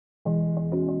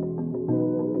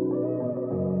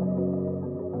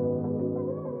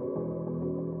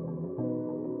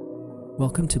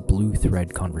Welcome to Blue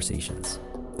Thread Conversations,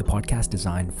 the podcast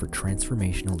designed for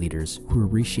transformational leaders who are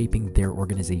reshaping their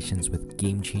organizations with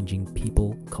game-changing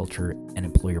people, culture, and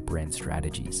employer brand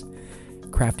strategies.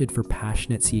 Crafted for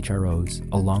passionate CHROs,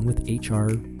 along with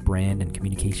HR, brand, and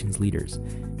communications leaders,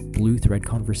 Blue Thread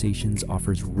Conversations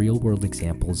offers real-world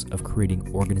examples of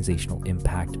creating organizational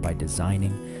impact by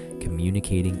designing,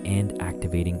 communicating, and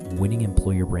activating winning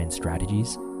employer brand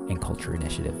strategies and culture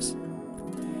initiatives.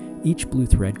 Each Blue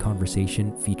Thread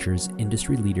conversation features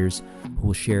industry leaders who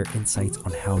will share insights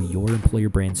on how your employer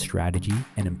brand strategy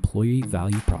and employee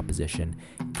value proposition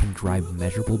can drive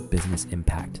measurable business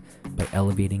impact by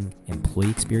elevating employee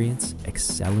experience,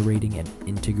 accelerating and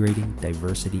integrating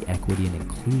diversity, equity, and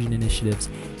inclusion initiatives,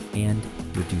 and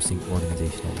reducing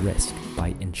organizational risk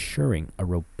by ensuring a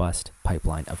robust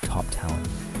pipeline of top talent.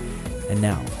 And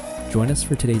now, join us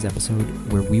for today's episode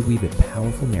where we weave a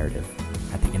powerful narrative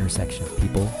at the intersection of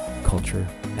people, culture,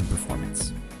 and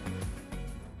performance.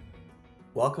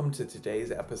 Welcome to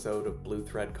today's episode of Blue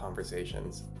Thread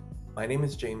Conversations. My name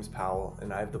is James Powell,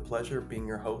 and I have the pleasure of being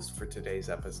your host for today's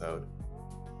episode.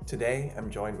 Today, I'm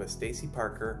joined with Stacey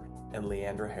Parker and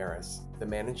Leandra Harris, the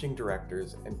managing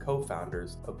directors and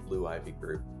co-founders of Blue Ivy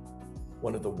Group,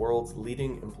 one of the world's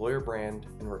leading employer brand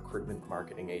and recruitment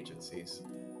marketing agencies.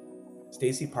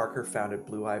 Stacey Parker founded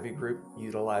Blue Ivy Group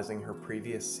utilizing her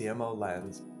previous CMO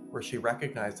lens, where she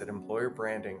recognized that employer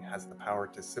branding has the power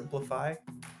to simplify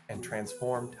and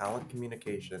transform talent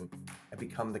communication and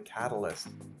become the catalyst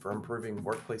for improving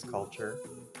workplace culture,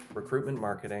 recruitment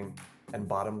marketing, and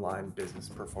bottom line business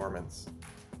performance.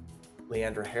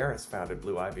 Leandra Harris founded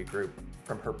Blue Ivy Group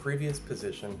from her previous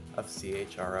position of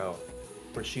CHRO,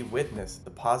 where she witnessed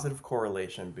the positive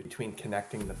correlation between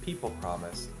connecting the people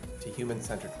promise to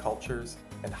human-centered cultures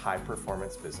and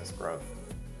high-performance business growth.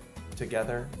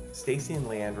 Together, Stacey and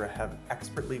Leandra have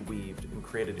expertly weaved and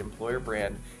created employer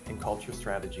brand and culture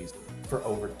strategies for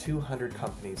over 200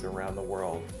 companies around the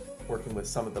world, working with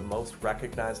some of the most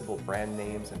recognizable brand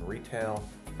names in retail,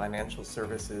 financial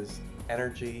services,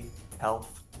 energy,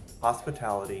 health,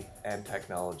 hospitality, and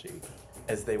technology,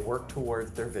 as they work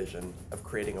towards their vision of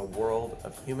creating a world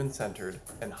of human-centered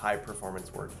and high-performance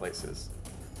workplaces.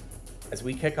 As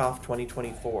we kick off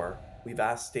 2024, we've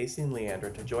asked Stacey and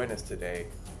Leandra to join us today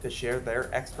to share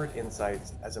their expert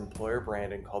insights as employer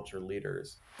brand and culture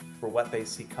leaders for what they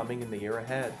see coming in the year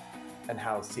ahead and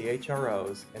how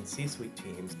CHROs and C-suite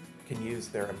teams can use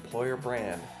their employer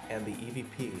brand and the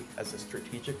EVP as a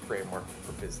strategic framework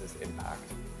for business impact.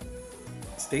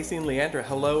 Stacey and Leandra,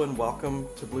 hello and welcome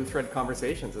to Blue Thread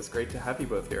Conversations. It's great to have you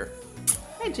both here.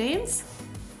 Hi, James.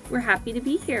 We're happy to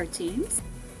be here, James.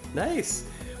 Nice.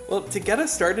 Well, to get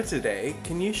us started today,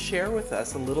 can you share with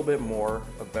us a little bit more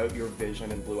about your vision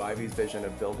and Blue Ivy's vision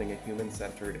of building a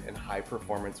human-centered and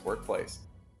high-performance workplace?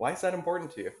 Why is that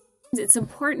important to you? It's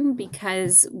important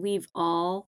because we've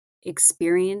all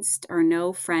experienced or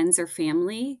know friends or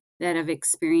family that have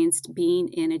experienced being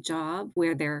in a job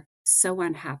where they're so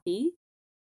unhappy.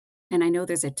 And I know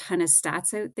there's a ton of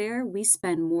stats out there. We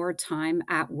spend more time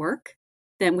at work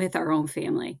than with our own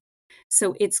family.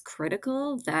 So it's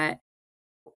critical that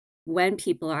when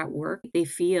people are at work, they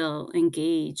feel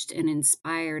engaged and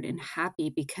inspired and happy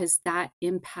because that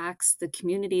impacts the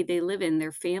community they live in,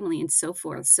 their family, and so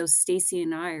forth. So Stacey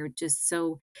and I are just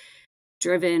so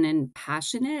driven and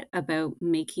passionate about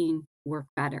making work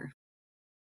better.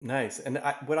 Nice. And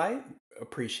what I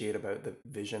appreciate about the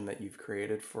vision that you've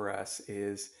created for us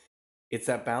is it's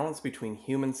that balance between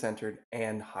human-centered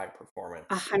and high performance.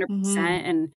 100%.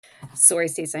 And sorry,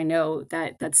 Stacey, I know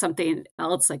that that's something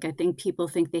else. Like, I think people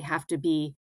think they have to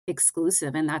be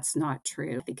exclusive, and that's not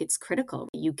true. I think it's critical.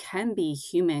 You can be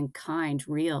human, kind,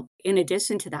 real. In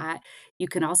addition to that, you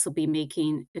can also be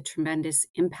making a tremendous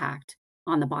impact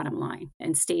on the bottom line.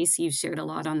 And Stacey, you've shared a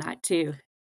lot on that too.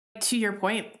 To your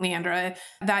point, Leandra,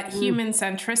 that human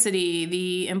centricity,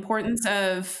 the importance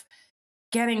of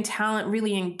getting talent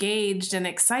really engaged and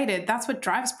excited, that's what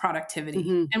drives productivity.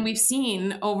 Mm-hmm. And we've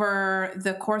seen over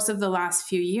the course of the last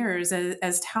few years,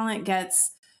 as talent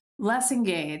gets less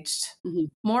engaged,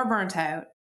 more burnt out,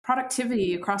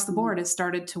 productivity across the board has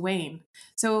started to wane.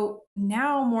 So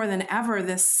now more than ever,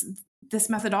 this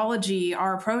methodology,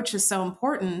 our approach is so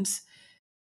important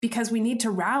because we need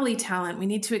to rally talent. We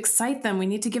need to excite them. We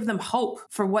need to give them hope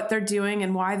for what they're doing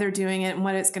and why they're doing it and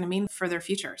what it's going to mean for their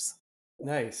futures.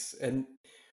 Nice. And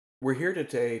we're here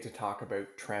today to talk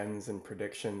about trends and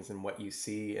predictions and what you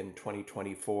see in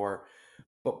 2024.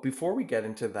 But before we get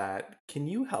into that, can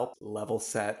you help level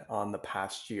set on the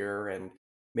past year and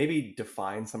maybe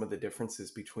define some of the differences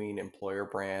between employer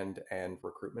brand and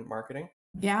recruitment marketing?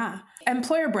 Yeah.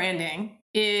 Employer branding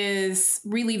is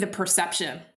really the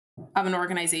perception of an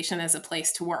organization as a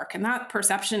place to work. And that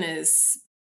perception is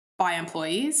by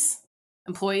employees,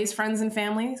 friends, and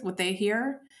families, what they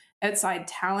hear, outside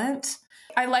talent.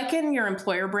 I liken your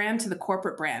employer brand to the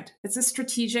corporate brand. It's a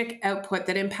strategic output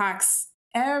that impacts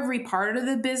every part of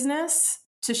the business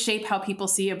to shape how people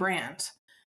see a brand.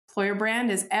 Employer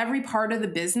brand is every part of the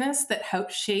business that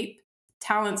helps shape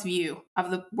talent's view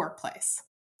of the workplace.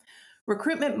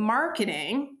 Recruitment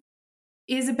marketing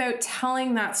is about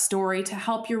telling that story to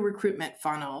help your recruitment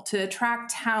funnel, to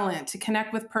attract talent, to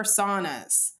connect with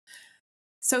personas.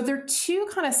 So they're two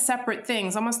kind of separate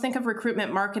things. Almost think of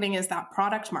recruitment marketing as that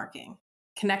product marketing,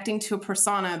 connecting to a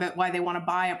persona about why they want to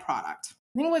buy a product.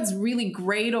 I think what's really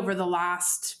great over the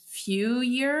last few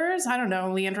years, I don't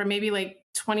know, Leandra, maybe like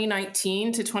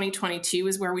 2019 to 2022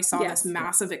 is where we saw this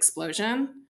massive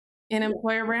explosion in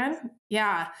employer brand.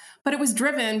 Yeah. But it was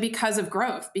driven because of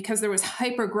growth, because there was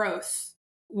hyper growth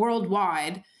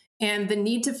worldwide. And the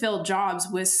need to fill jobs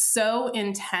was so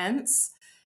intense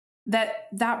that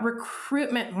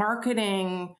recruitment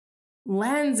marketing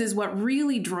lens is what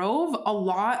really drove a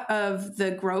lot of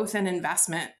the growth and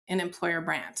investment in employer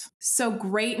brand. So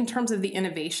great in terms of the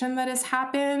innovation that has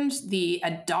happened, the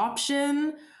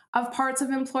adoption of parts of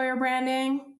employer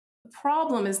branding. The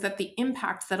problem is that the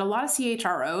impact that a lot of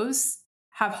CHROs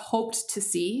have hoped to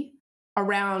see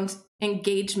around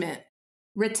engagement,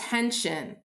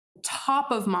 retention,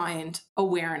 top of mind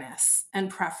awareness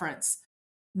and preference,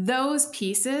 those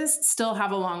pieces still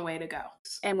have a long way to go.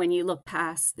 And when you look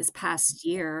past this past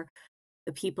year,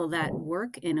 the people that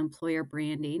work in employer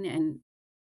branding and,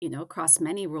 across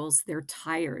many roles, they're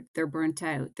tired, they're burnt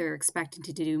out, they're expecting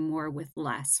to do more with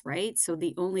less, right? So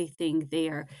the only thing they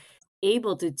are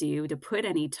able to do to put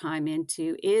any time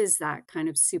into is that kind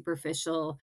of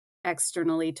superficial,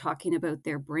 externally talking about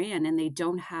their brand, and they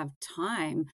don't have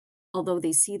time, although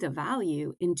they see the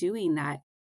value in doing that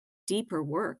deeper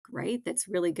work, right? That's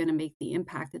really going to make the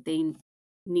impact that they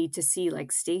need to see,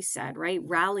 like Stace said, right?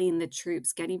 Rallying the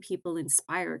troops, getting people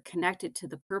inspired, connected to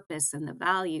the purpose and the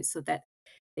value so that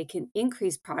they can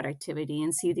increase productivity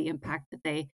and see the impact that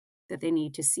they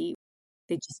need to see.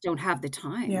 They just don't have the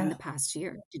time in the past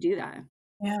year to do that.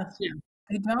 Yeah.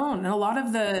 They don't. And a lot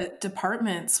of the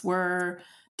departments were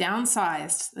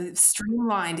downsized,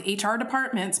 streamlined. HR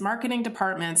departments, marketing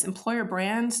departments, employer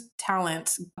brand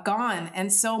talent gone.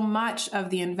 And so much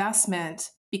of the investment,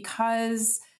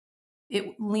 because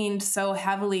it leaned so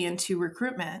heavily into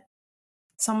recruitment,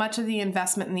 so much of the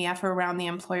investment and the effort around the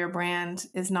employer brand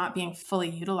is not being fully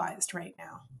utilized right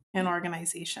now in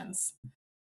organizations.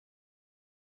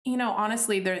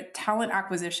 Honestly, the talent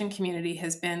acquisition community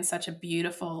has been such a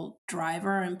beautiful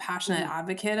driver and passionate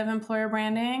advocate of employer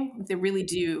branding. They really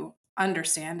do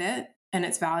understand it and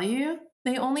its value.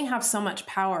 They only have so much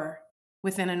power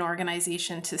within an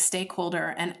organization to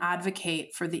stakeholder and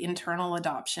advocate for the internal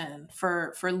adoption,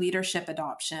 for leadership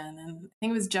adoption. And I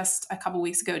think it was just a couple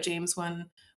weeks ago, James, when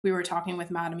we were talking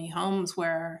with Madame E. Holmes,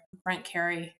 where Brent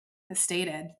Carey has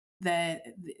stated that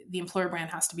the employer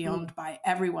brand has to be owned by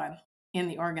everyone in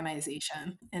the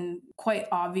organization. And quite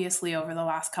obviously, over the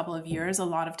last couple of years, a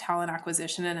lot of talent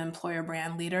acquisition and employer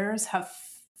brand leaders have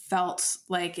felt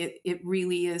like it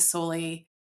really is solely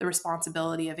the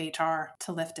responsibility of HR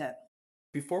to lift it.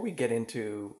 Before we get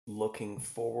into looking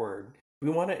forward, we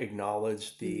want to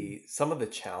acknowledge some of the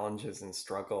challenges and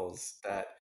struggles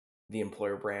that the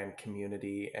employer brand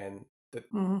community and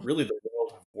really the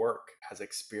world of work has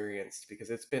experienced, because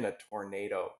it's been a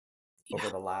tornado over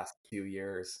the last few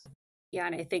years. Yeah,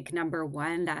 and I think number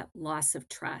one, that loss of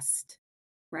trust,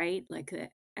 right? Like the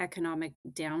economic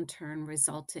downturn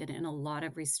resulted in a lot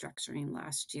of restructuring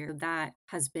last year. That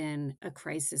has been a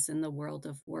crisis in the world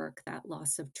of work, that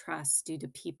loss of trust due to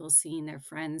people seeing their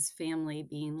friends, family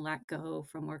being let go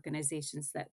from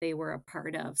organizations that they were a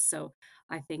part of. So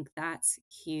I think that's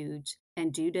huge.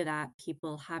 And due to that,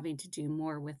 people having to do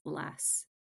more with less.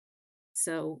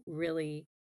 So really,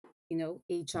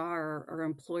 HR or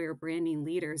employer branding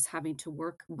leaders having to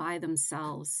work by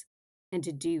themselves and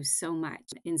to do so much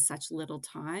in such little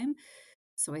time.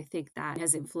 So I think that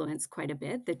has influenced quite a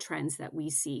bit the trends that we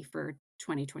see for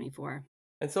 2024.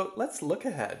 And so let's look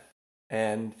ahead.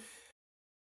 And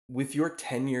with your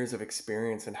 10 years of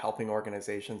experience in helping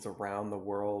organizations around the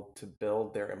world to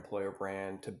build their employer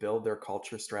brand, to build their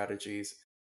culture strategies,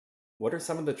 what are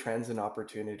some of the trends and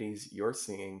opportunities you're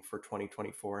seeing for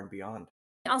 2024 and beyond?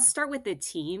 I'll start with the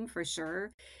team for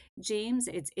sure. James,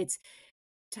 it's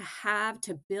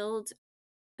to build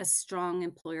a strong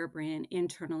employer brand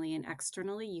internally and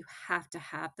externally, you have to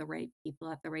have the right people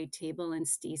at the right table. And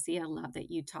Stacey, I love that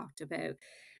you talked about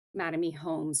Mattamy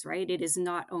Homes, right? It is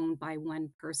not owned by one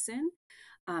person.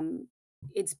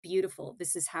 It's beautiful.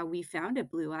 This is how we founded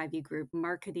Blue Ivy Group,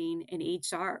 marketing and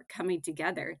HR coming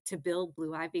together to build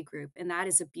Blue Ivy Group. And that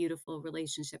is a beautiful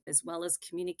relationship, as well as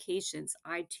communications,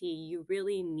 IT. You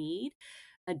really need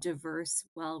a diverse,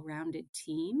 well-rounded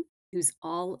team who's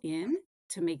all in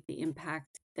to make the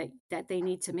impact that they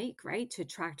need to make, right? To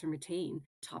attract and retain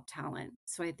top talent.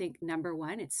 So I think number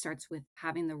one, it starts with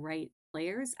having the right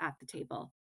players at the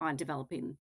table on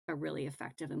developing a really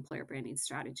effective employer branding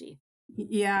strategy.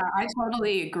 Yeah, I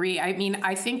totally agree. I mean,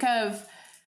 I think of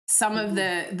some of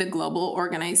the global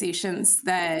organizations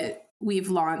that we've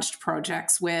launched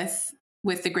projects with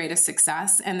the greatest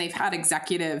success, and they've had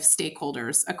executive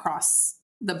stakeholders across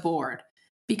the board,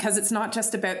 because it's not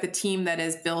just about the team that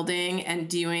is building and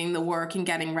doing the work and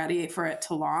getting ready for it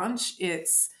to launch.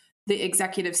 It's the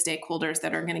executive stakeholders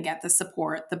that are going to get the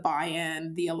support, the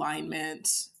buy-in, the alignment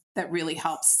that really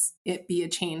helps it be a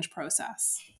change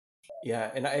process.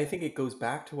 Yeah, and I think it goes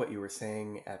back to what you were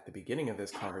saying at the beginning of this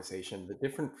conversation, the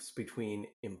difference between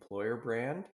employer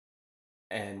brand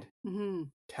and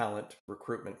talent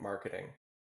recruitment marketing.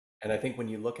 And I think when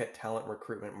you look at talent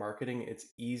recruitment marketing, it's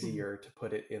easier to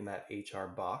put it in that HR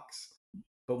box.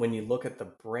 But when you look at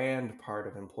the brand part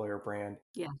of employer brand,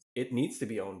 it needs to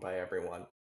be owned by everyone.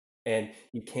 And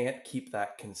you can't keep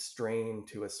that constrained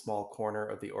to a small corner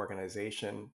of the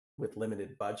organization with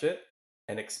limited budget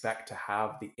and expect to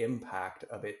have the impact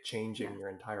of it changing your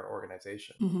entire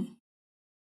organization.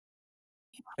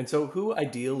 And so who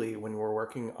ideally, when we're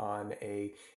working on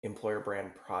a employer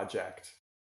brand project,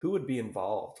 who would be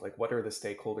involved? Like, what are the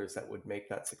stakeholders that would make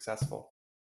that successful?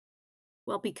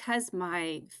 Well, because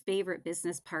my favorite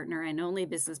business partner and only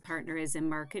business partner is in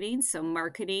marketing, so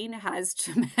marketing has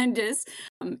tremendous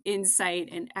insight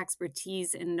and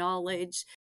expertise and knowledge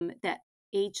that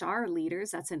HR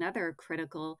leaders, that's another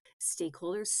critical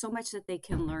stakeholder, so much that they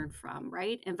can learn from,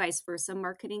 right? And vice versa,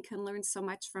 marketing can learn so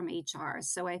much from HR.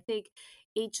 So I think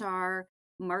HR,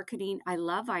 marketing, I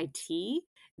love IT.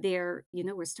 We're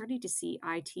starting to see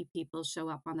IT people show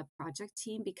up on the project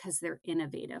team because they're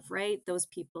innovative, right? Those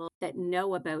people that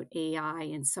know about AI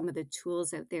and some of the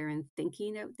tools out there and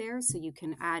thinking out there, so you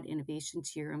can add innovation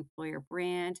to your employer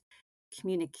brand.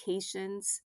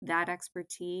 Communications, that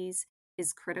expertise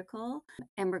is critical.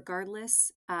 And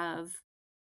regardless of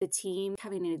the team,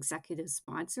 having an executive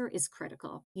sponsor is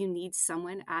critical. You need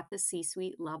someone at the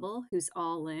C-suite level who's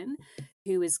all in,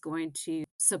 who is going to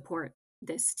support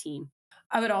this team.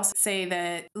 I would also say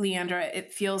that, Leandra,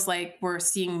 it feels like we're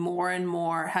seeing more and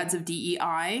more heads of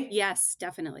DEI. Yes,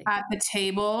 definitely. At the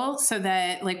table, so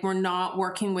that like we're not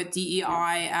working with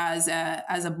DEI as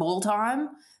a bolt-on,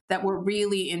 that we're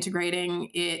really integrating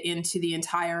it into the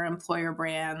entire employer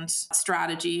brand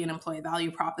strategy and employee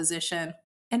value proposition.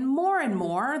 And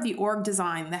more, the org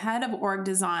design, the head of org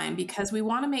design, because we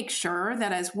want to make sure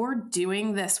that as we're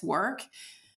doing this work,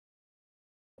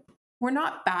 we're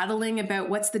not battling about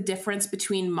what's the difference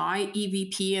between my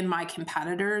EVP and my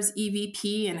competitor's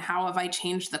EVP and how have I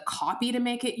changed the copy to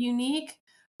make it unique.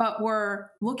 But we're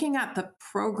looking at the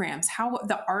programs, how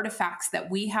the artifacts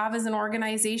that we have as an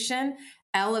organization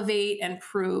elevate and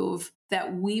prove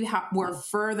that we're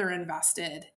further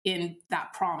invested in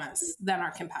that promise than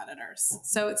our competitors.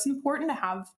 So it's important to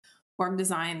have org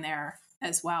design there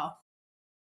as well.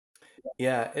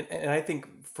 Yeah, and I think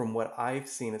from what I've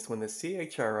seen, it's when the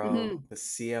CHRO, the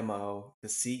CMO, the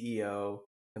CEO,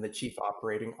 and the chief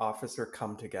operating officer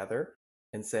come together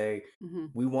and say,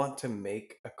 we want to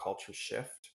make a culture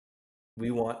shift. We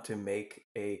want to make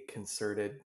a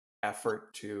concerted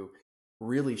effort to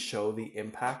really show the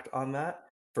impact on that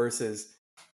versus,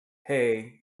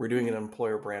 hey, we're doing an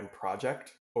employer brand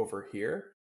project over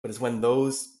here. But it's when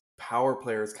those power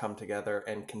players come together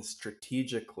and can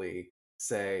strategically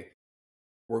say,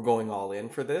 we're going all in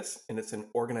for this, and it's an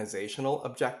organizational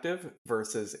objective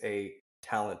versus a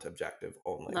talent objective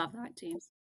only. Love that, James.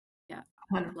 Yeah,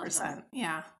 100%.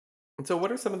 Yeah. And so what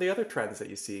are some of the other trends that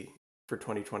you see for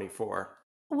 2024?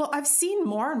 Well, I've seen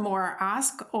more and more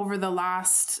ask over the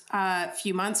last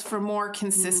few months for more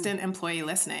consistent employee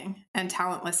listening and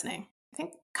talent listening. I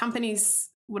think companies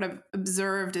would have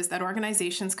observed is that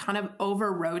organizations kind of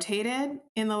over-rotated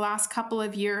in the last couple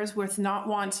of years with not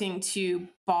wanting to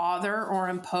bother or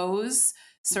impose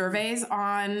surveys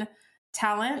on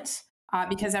talent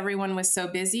because everyone was so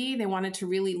busy. They wanted to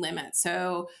really limit.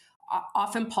 So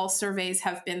often pulse surveys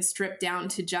have been stripped down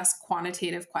to just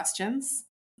quantitative questions,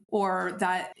 or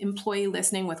that employee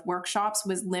listening with workshops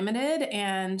was limited.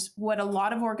 And what a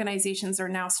lot of organizations are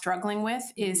now struggling with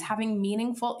is having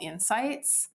meaningful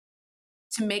insights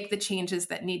to make the changes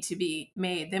that need to be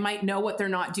made. They might know what they're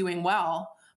not doing well,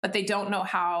 but they don't know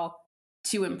how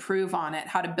to improve on it,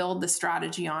 how to build the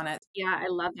strategy on it. Yeah, I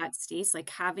love that, Stace. Like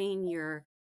having your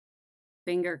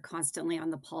finger constantly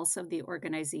on the pulse of the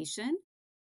organization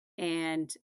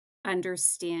and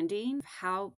understanding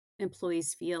how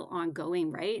employees feel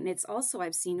ongoing, right? And it's also,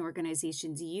 I've seen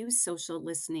organizations use social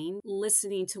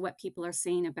listening to what people are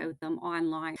saying about them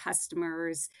online,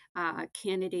 customers,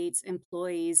 candidates,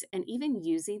 employees, and even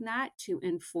using that to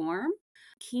inform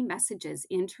key messages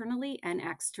internally and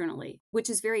externally, which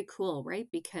is very cool, right?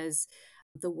 Because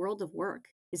the world of work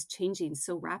is changing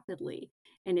so rapidly,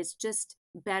 and it's just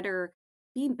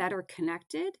being better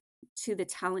connected to the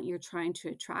talent you're trying to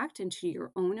attract and to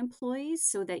your own employees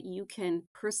so that you can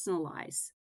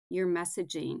personalize your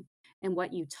messaging and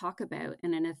what you talk about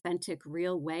in an authentic,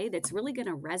 real way that's really going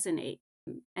to resonate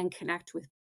and connect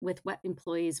with what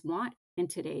employees want in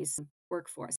today's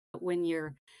workforce. When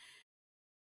you're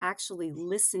actually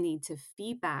listening to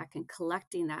feedback and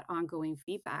collecting that ongoing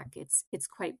feedback, it's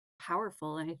quite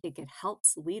powerful, and I think it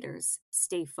helps leaders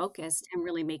stay focused and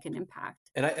really make an impact.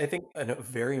 And I think a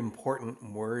very important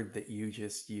word that you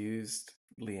just used,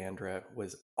 Leandra,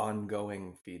 was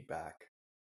ongoing feedback.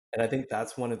 And I think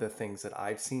that's one of the things that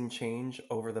I've seen change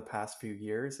over the past few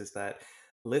years is that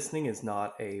listening is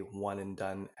not a one and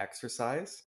done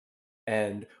exercise.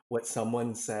 And what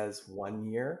someone says one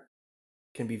year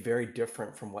can be very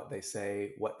different from what they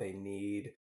say, what they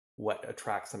need, what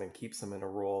attracts them and keeps them in a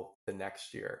role the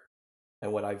next year.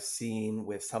 And what I've seen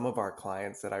with some of our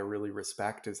clients that I really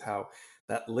respect is how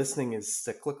that listening is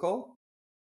cyclical.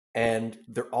 And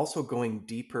they're also going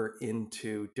deeper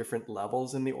into different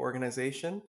levels in the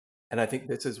organization. And I think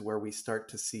this is where we start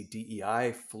to see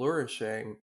DEI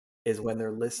flourishing is when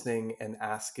they're listening and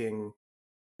asking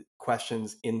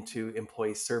questions into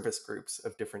employee service groups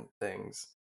of different things.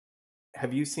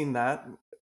 Have you seen that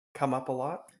come up a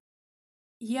lot?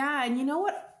 Yeah, and you know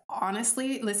what?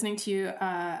 Honestly, listening to you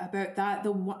about that,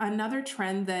 another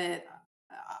trend that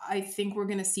I think we're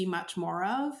going to see much more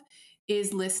of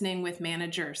is listening with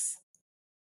managers,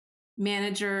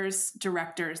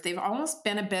 directors. They've almost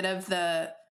been a bit of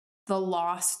the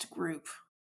lost group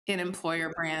in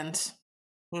employer brand.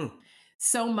 Hmm.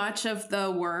 So much of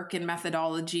the work and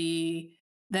methodology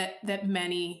that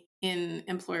many in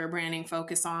employer branding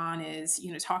focus on is,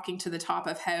 talking to the top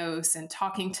of house and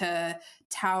talking to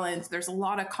talent. There's a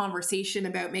lot of conversation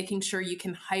about making sure you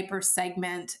can hyper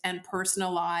segment and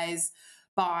personalize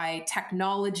by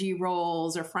technology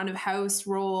roles or front of house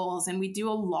roles. And we do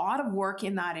a lot of work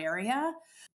in that area.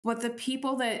 But the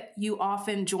people that you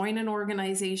often join an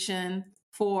organization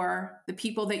for, the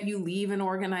people that you leave an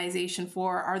organization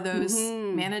for, are those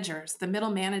managers, the middle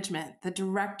management, the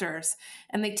directors.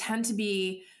 And they tend to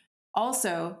be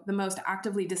also the most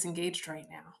actively disengaged right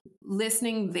now.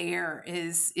 Listening there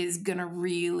is going to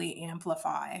really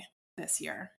amplify this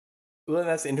year. Well,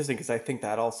 that's interesting because I think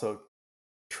that also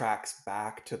tracks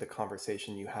back to the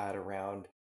conversation you had around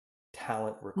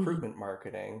talent recruitment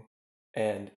marketing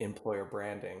and employer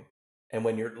branding. And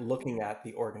when you're looking at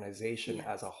the organization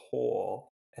as a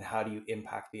whole and how do you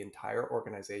impact the entire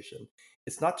organization,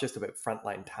 it's not just about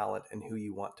frontline talent and who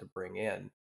you want to bring in.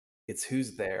 It's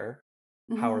who's there,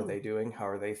 how are they doing, how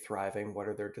are they thriving, what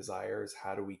are their desires,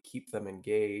 how do we keep them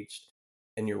engaged?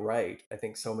 And you're right. I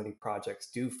think so many projects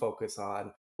do focus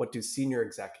on what do senior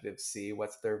executives see,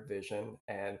 what's their vision,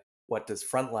 and what does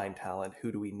frontline talent,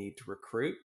 who do we need to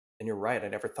recruit? And you're right, I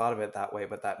never thought of it that way,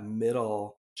 but that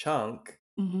middle chunk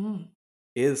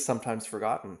is sometimes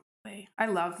forgotten. I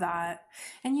love that.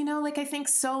 And I think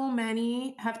so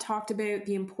many have talked about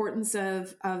the importance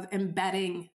of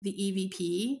embedding the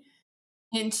EVP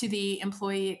into the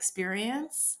employee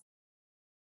experience,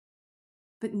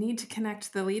 but need to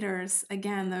connect the leaders.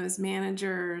 Again, those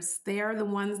managers, they are the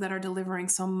ones that are delivering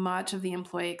so much of the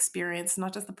employee experience,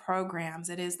 not just the programs.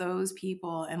 It is those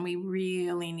people, and we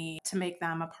really need to make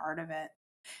them a part of it.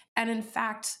 And in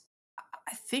fact,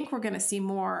 I think we're going to see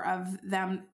more of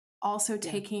them also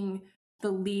taking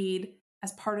the lead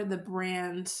as part of the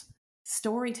brand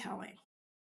storytelling,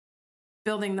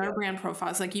 building their brand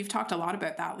profiles. Like you've talked a lot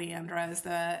about that, Leandra,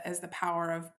 as the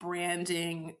power of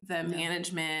branding the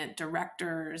management,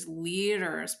 directors,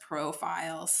 leaders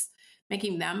profiles,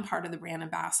 making them part of the brand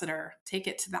ambassador, take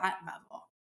it to that level,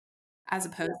 as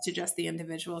opposed to just the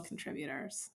individual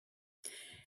contributors.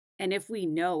 And if we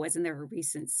know, wasn't there a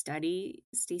recent study,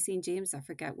 Stacey and James, I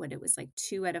forget what it was, like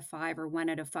 2 out of 5 or 1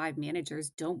 out of 5 managers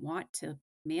don't want to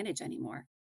manage anymore.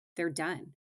 They're done.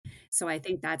 So I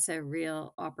think that's a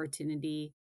real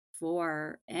opportunity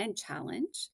and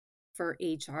challenge for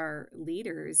HR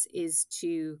leaders is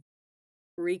to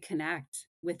reconnect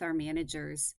with our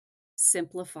managers,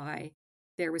 simplify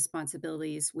their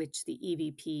responsibilities, which the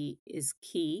EVP is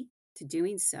key to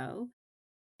doing so,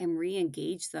 and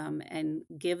re-engage them and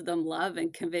give them love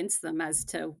and convince them as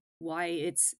to why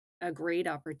it's a great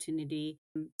opportunity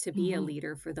to be a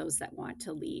leader for those that want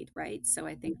to lead, right? So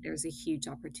I think there's a huge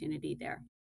opportunity there.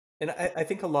 And I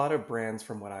think a lot of brands,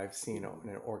 from what I've seen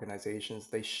in organizations,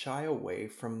 they shy away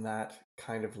from that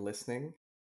kind of listening,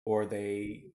 or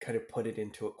they kind of put it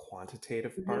into a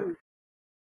quantitative part.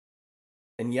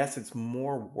 And yes, it's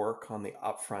more work on the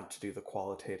upfront to do the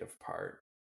qualitative part,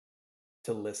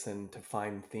 to listen, to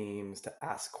find themes, to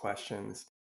ask questions.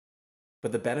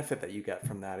 But the benefit that you get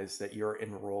from that is that you're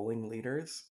enrolling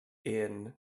leaders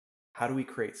in how do we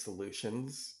create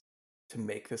solutions to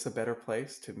make this a better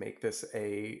place, to make this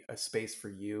a space for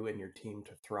you and your team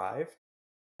to thrive.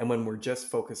 And when we're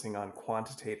just focusing on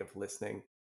quantitative listening,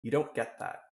 you don't get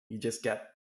that. You just get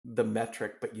the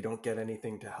metric, but you don't get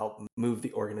anything to help move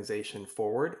the organization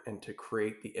forward and to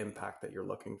create the impact that you're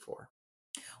looking for.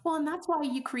 Well, and that's why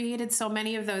you created so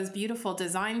many of those beautiful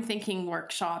design thinking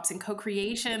workshops and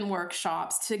co-creation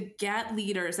workshops to get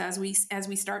leaders as we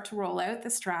start to roll out the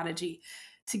strategy,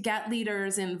 to get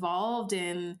leaders involved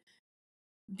in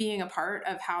being a part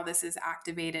of how this is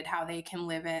activated, how they can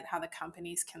live it, how the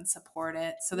companies can support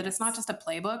it, so that it's not just a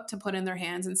playbook to put in their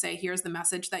hands and say, here's the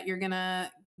message that you're going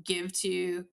to give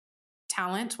to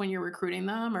talent when you're recruiting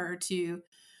them or to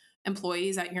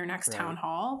employees at your next town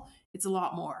hall. It's a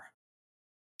lot more.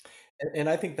 And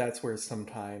I think that's where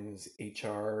sometimes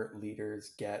HR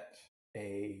leaders get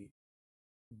a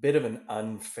bit of an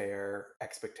unfair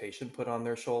expectation put on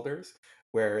their shoulders,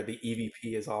 where the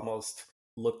EVP is almost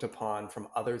looked upon from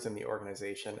others in the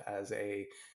organization as a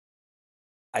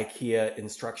IKEA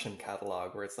instruction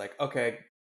catalog, where it's like, okay,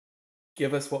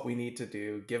 give us what we need to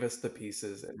do, give us the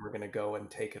pieces, and we're going to go and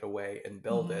take it away and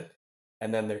build it.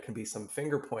 And then there can be some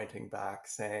finger pointing back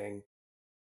saying,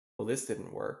 well, this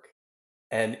didn't work.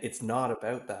 And it's not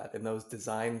about that. And those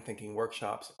design thinking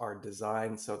workshops are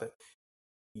designed so that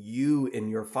you in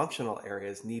your functional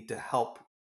areas need to help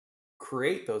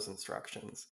create those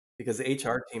instructions, because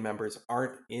HR team members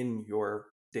aren't in your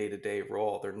day-to-day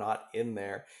role. They're not in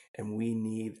there. And we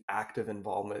need active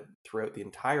involvement throughout the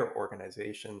entire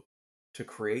organization to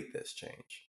create this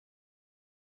change.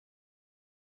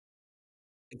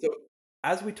 And so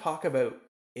as we talk about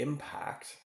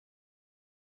impact,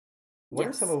 what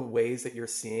are some of the ways that you're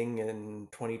seeing in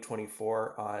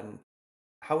 2024 on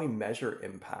how we measure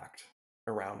impact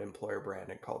around employer brand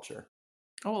and culture?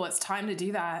 Oh, well, it's time to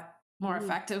do that more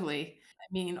effectively.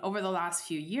 I mean, over the last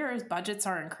few years, budgets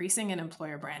are increasing in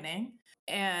employer branding,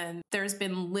 and there's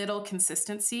been little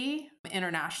consistency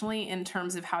internationally in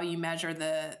terms of how you measure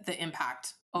the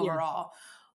impact overall.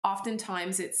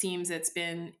 Oftentimes, it seems it's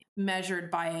been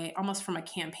measured by almost from a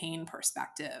campaign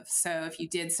perspective. So, if you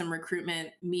did some recruitment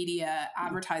media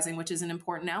advertising, which is an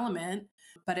important element,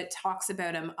 but it talks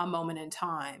about a moment in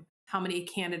time. How many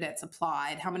candidates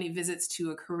applied, how many visits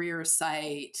to a career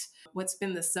site, what's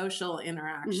been the social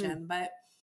interaction. But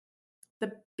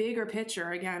the bigger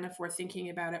picture, again, if we're thinking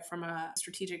about it from a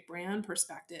strategic brand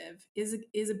perspective,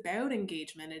 is about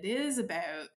engagement. It is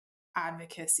about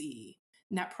advocacy,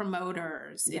 net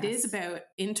promoters. It is about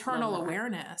internal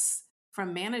awareness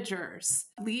from managers,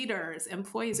 leaders,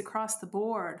 employees across the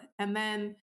board, and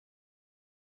then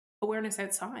awareness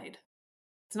outside.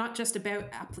 It's not just about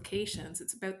applications,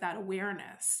 it's about that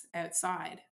awareness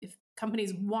outside. If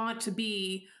companies want to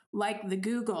be like the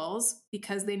Googles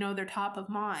because they know they're top of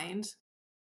mind,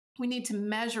 we need to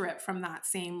measure it from that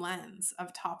same lens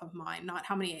of top of mind, not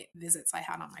how many visits I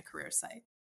had on my career site.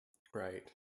 Right.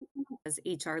 As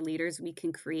HR leaders, we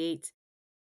can create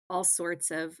all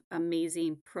sorts of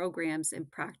amazing programs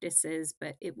and practices,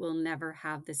 but it will never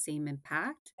have the same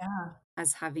impact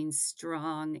as having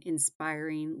strong,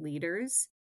 inspiring leaders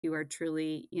who are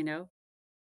truly,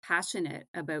 passionate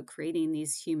about creating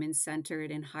these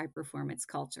human-centered and high-performance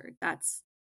culture. That's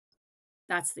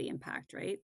the impact,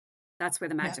 right? That's where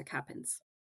the magic happens.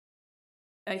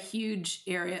 A huge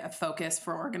area of focus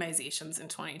for organizations in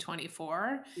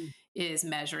 2024 is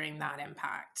measuring that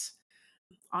impact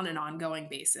on an ongoing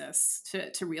basis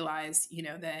to realize,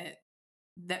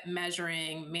 that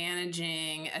measuring,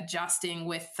 managing, adjusting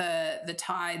with the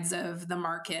tides of the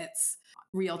markets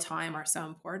real time are so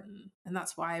important. And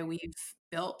that's why we've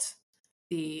built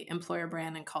the employer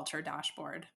brand and culture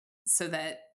dashboard, so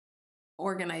that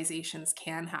organizations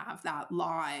can have that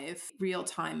live real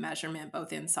time measurement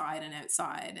both inside and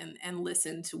outside, and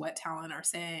listen to what talent are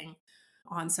saying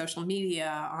on social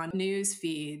media, on news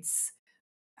feeds,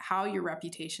 how your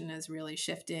reputation is really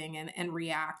shifting, and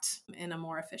react in a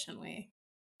more efficient way.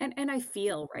 And I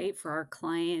feel, right, for our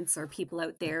clients or people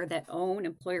out there that own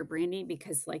employer branding,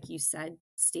 because like you said,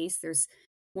 Stace, there's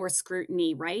more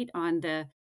scrutiny, right, on the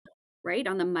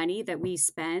money that we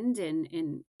spend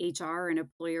in HR and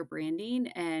employer branding.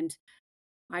 And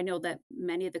I know that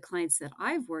many of the clients that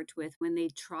I've worked with, when they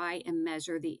try and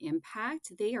measure the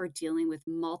impact, they are dealing with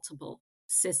multiple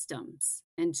systems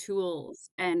and tools.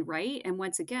 And right. And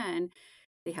once again,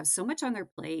 they have so much on their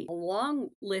plate, a long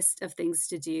list of things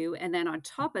to do. And then on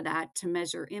top of that, to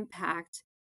measure impact,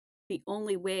 the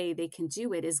only way they can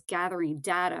do it is gathering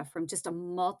data from just a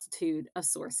multitude of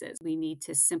sources. We need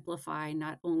to simplify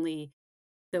not only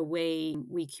the way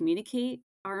we communicate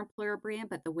our employer brand,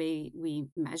 but the way we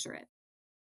measure it.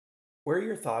 What are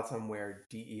your thoughts on where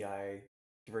DEI,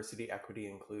 diversity, equity,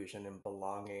 inclusion, and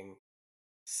belonging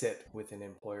sit within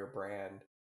employer brand?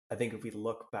 I think if we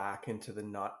look back into the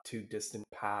not too distant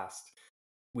past,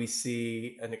 we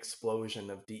see an explosion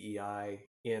of DEI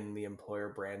in the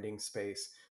employer branding space.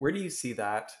 Where do you see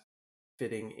that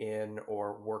fitting in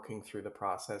or working through the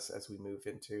process as we move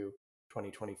into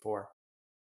 2024?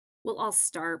 Well, I'll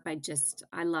start by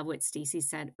I love what Stacey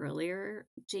said earlier,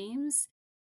 James.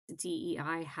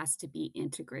 DEI has to be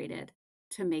integrated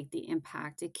to make the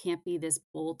impact. It can't be this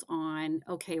bolt on,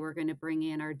 okay, we're going to bring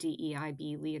in our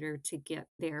DEIB leader to get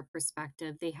their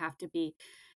perspective. They have to be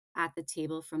at the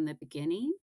table from the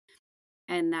beginning.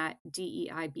 And that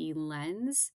DEIB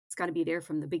lens, it's got to be there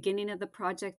from the beginning of the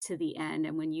project to the end.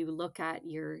 And when you look at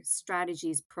your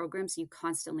strategies, programs, you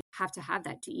constantly have to have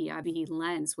that DEIB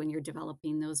lens when you're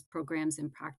developing those programs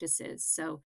and practices.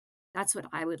 So that's what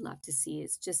I would love to see,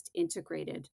 is just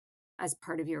integrated as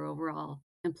part of your overall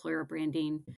employer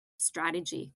branding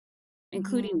strategy,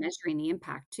 including measuring the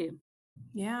impact too.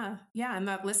 Yeah. Yeah. And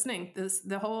that listening,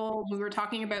 we were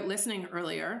talking about listening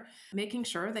earlier, making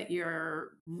sure that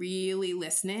you're really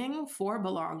listening for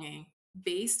belonging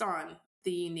based on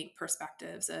the unique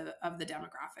perspectives of the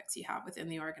demographics you have within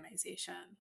the organization.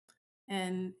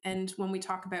 And when we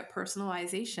talk about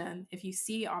personalization, if you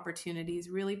see opportunities,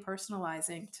 really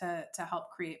personalizing to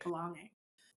help create belonging.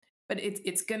 But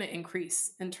it's going to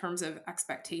increase in terms of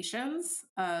expectations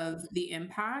of the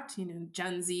impact.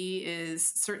 Gen Z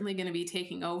is certainly going to be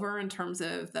taking over in terms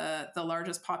of the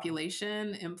largest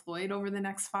population employed over the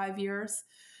next 5 years,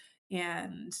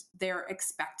 and they're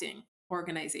expecting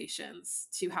organizations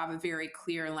to have a very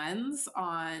clear lens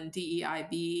on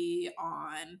DEIB,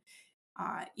 on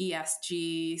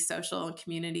ESG, social and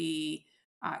community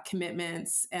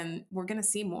commitments. And we're going to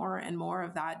see more and more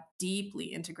of that deeply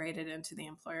integrated into the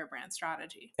employer brand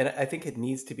strategy. And I think it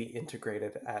needs to be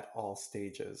integrated at all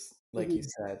stages. Like you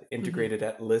Mm-hmm. said, integrated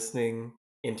at listening,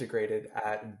 integrated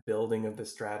at building of the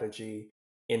strategy,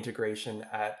 integration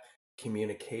at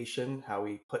communication, how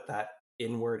we put that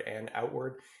inward and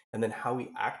outward, and then how we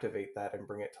activate that and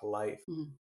bring it to life. Mm-hmm.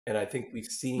 And I think we've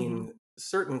Mm-hmm. seen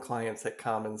certain clients that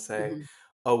come and say, Mm-hmm.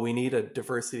 oh, we need a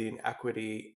diversity and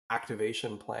equity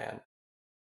activation plan.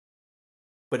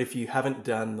 But if you haven't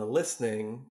done the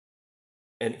listening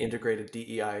and integrated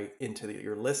DEI into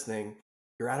your listening,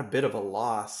 you're at a bit of a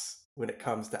loss when it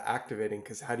comes to activating,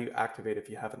 because how do you activate if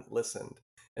you haven't listened?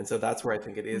 And so that's where I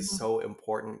think it is Mm-hmm. so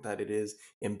important that it is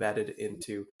embedded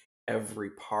into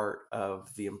every part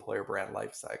of the employer brand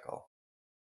life cycle.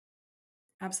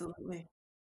 Absolutely.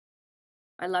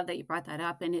 I love that you brought that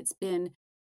up. And it's been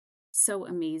so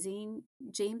amazing,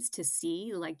 James, to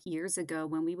see, like years ago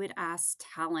when we would ask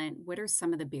talent, what are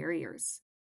some of the barriers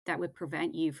that would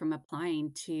prevent you from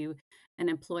applying to an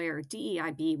employer?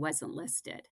 DEIB wasn't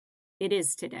listed. It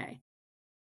is today.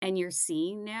 And you're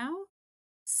seeing now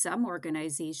some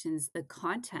organizations, the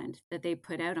content that they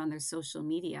put out on their social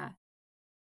media,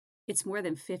 it's more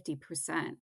than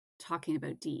 50% talking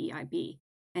about DEIB.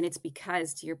 And it's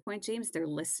because, to your point, James, they're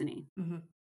listening. Mm-hmm.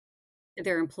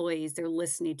 Their employees, they're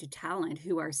listening to talent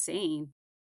who are saying,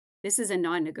 this is a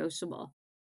non-negotiable.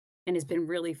 And it's been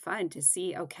really fun to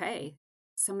see, okay,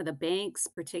 some of the banks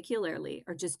particularly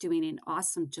are just doing an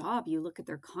awesome job. You look at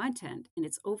their content and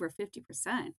it's over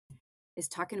 50% is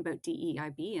talking about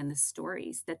DEIB and the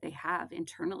stories that they have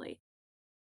internally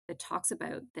that talks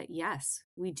about that, yes,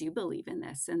 we do believe in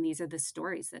this. And these are the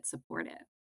stories that support it.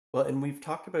 Well, and we've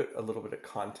talked about a little bit of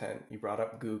content. You brought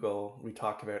up Google. We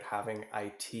talked about having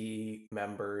IT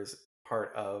members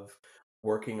part of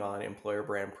working on employer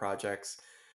brand projects.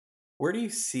 Where do you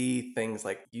see things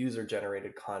like user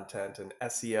generated content and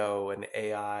SEO and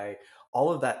AI,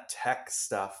 all of that tech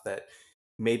stuff that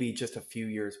maybe just a few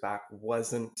years back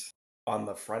wasn't on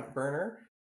the front burner?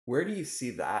 Where do you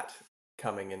see that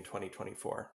coming in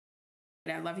 2024?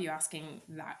 I love you asking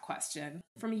that question.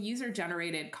 From a user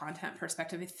generated content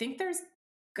perspective, I think there's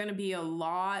going to be a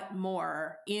lot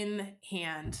more in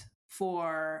hand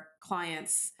for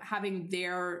clients having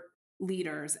their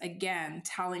leaders, again,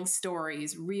 telling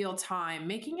stories real time,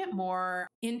 making it more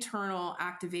internal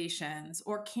activations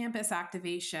or campus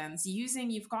activations.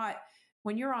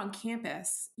 When you're on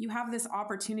campus, you have this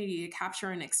opportunity to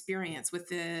capture an experience with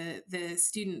the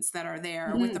students that are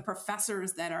there, with the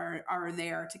professors that are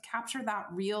there, to capture that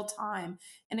real time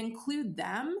and include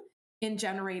them in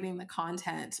generating the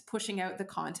content, pushing out the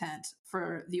content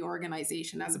for the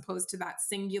organization, as opposed to that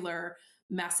singular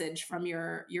message from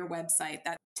your website,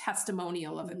 that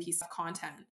testimonial of a piece of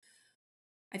content.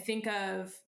 I think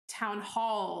of town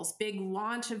halls, big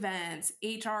launch events,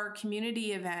 HR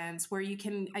community events, where you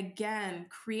can, again,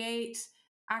 create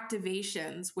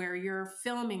activations where you're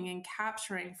filming and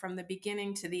capturing from the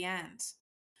beginning to the end.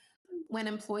 When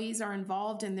employees are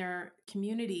involved in their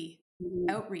community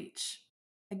outreach,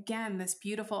 again, this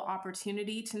beautiful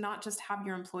opportunity to not just have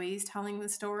your employees telling the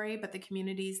story, but the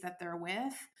communities that they're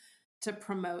with, to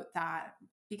promote that,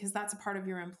 because that's a part of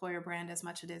your employer brand as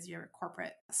much as it is your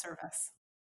corporate service.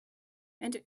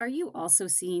 And are you also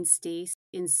seeing, Stace,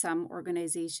 in some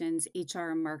organizations, HR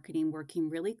and marketing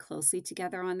working really closely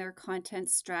together on their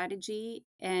content strategy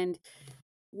and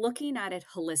looking at it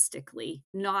holistically?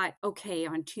 Not, okay,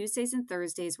 on Tuesdays and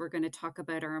Thursdays, we're going to talk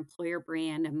about our employer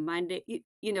brand, and Monday,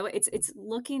 it's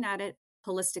looking at it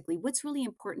holistically. What's really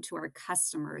important to our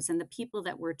customers and the people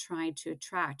that we're trying to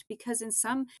attract? Because in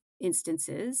some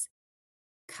instances,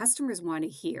 customers want to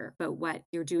hear about what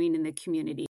you're doing in the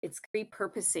community. It's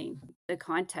repurposing the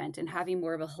content and having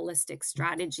more of a holistic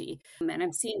strategy. And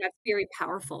I'm seeing that's very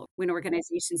powerful when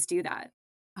organizations do that.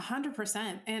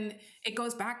 100%. And it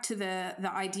goes back to the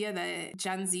idea that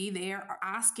Gen Z, they are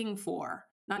asking for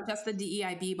not just the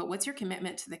DEIB, but what's your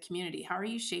commitment to the community? How are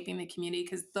you shaping the community?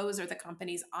 Because those are the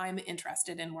companies I'm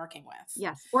interested in working with.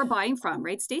 Yes. Or buying from,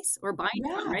 right, Stace? Or buying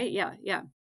from, right? Yeah. Yeah.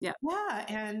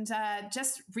 And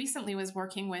just recently was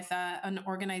working with an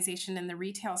organization in the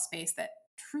retail space that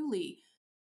truly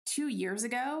 2 years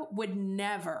ago would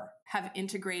never have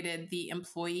integrated the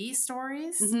employee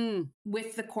stories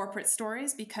with the corporate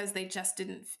stories, because they just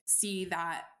didn't see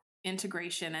that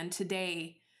integration. And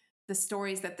today, the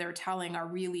stories that they're telling are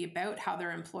really about how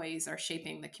their employees are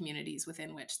shaping the communities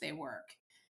within which they work.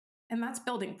 And that's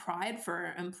building pride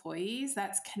for employees.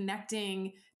 That's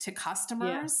connecting to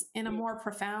customers in a more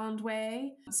profound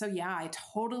way. So yeah, I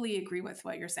totally agree with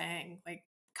what you're saying. Like,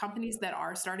 companies that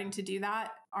are starting to do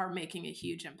that are making a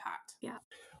huge impact. Yeah.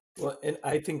 Well, and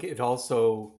I think it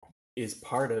also is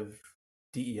part of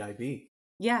DEIB.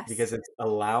 Yes. Because it's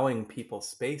allowing people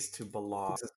space to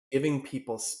belong, it's giving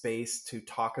people space to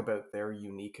talk about their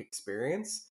unique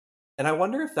experience. And I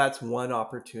wonder if that's one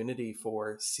opportunity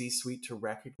for C-suite to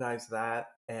recognize that.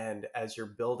 And as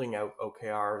you're building out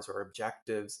OKRs or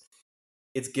objectives,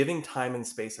 it's giving time and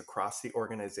space across the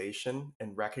organization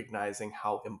and recognizing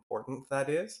how important that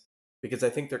is. Because I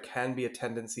think there can be a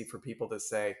tendency for people to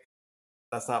say,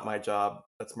 that's not my job,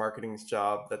 that's marketing's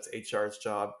job, that's HR's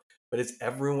job. But it's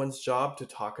everyone's job to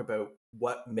talk about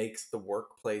what makes the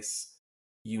workplace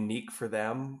unique for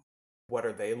them. What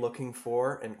are they looking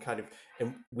for? And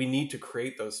we need to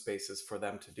create those spaces for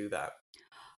them to do that.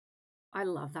 I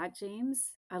love that,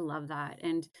 James. I love that.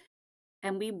 And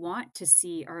we want to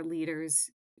see our leaders,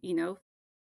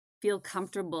 feel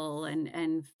comfortable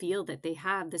and feel that they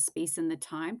have the space and the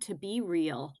time to be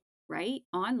real, right?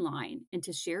 Online, and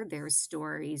to share their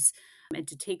stories and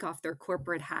to take off their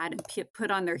corporate hat and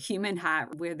put on their human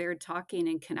hat, where they're talking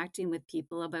and connecting with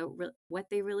people about what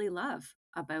they really love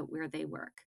about where they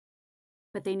work.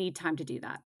 But they need time to do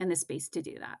that and the space to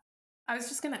do that. I was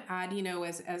just going to add,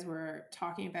 as we're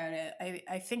talking about it,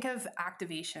 I think of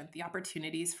activation, the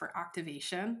opportunities for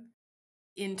activation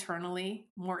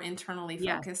more internally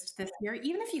focused this year.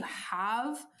 Even if you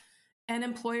have an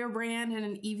employer brand and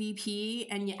an EVP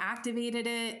and you activated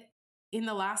it in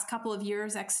the last couple of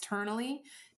years externally,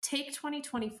 take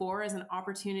 2024 as an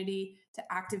opportunity to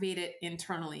activate it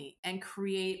internally and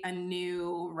create a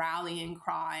new rallying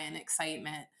cry and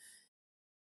excitement.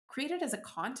 Create it as a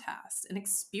contest, an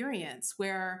experience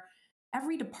where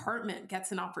every department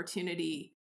gets an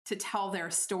opportunity to tell their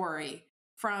story,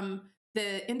 from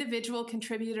the individual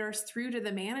contributors through to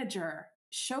the manager.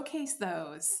 Showcase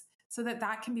those so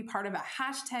that can be part of a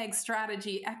hashtag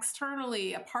strategy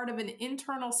externally, a part of an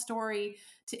internal story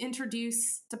to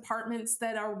introduce departments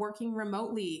that are working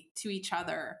remotely to each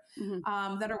other,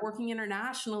 that are working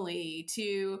internationally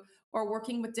or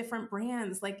working with different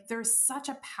brands. Like, there's such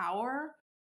a power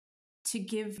to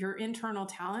give your internal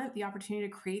talent the opportunity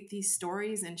to create these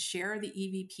stories and share the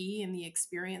EVP and the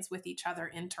experience with each other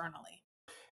internally.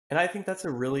 And I think that's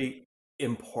a really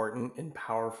important and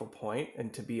powerful point.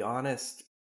 And to be honest,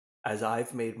 as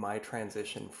I've made my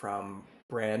transition from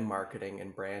brand marketing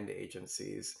and brand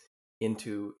agencies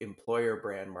into employer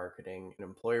brand marketing and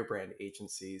employer brand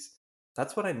agencies,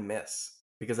 that's what I miss.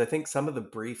 Because I think some of the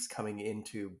briefs coming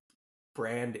into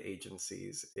brand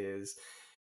agencies is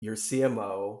your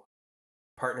CMO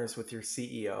partners with your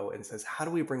CEO and says, how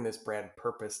do we bring this brand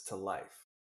purpose to life?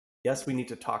 Yes, we need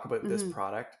to talk about this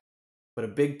product, but a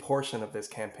big portion of this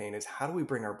campaign is how do we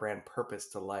bring our brand purpose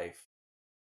to life?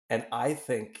 And I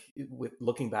think with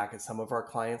looking back at some of our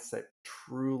clients that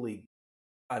truly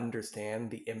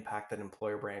understand the impact that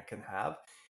employer brand can have,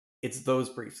 it's those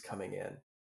briefs coming in.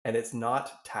 And it's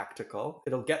not tactical.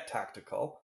 It'll get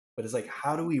tactical, but it's like,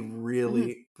 how do we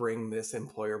really bring this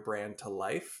employer brand to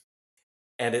life?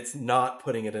 And it's not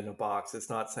putting it in a box. It's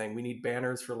not saying we need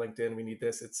banners for LinkedIn, we need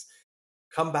this. It's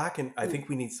come back, and I think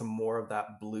we need some more of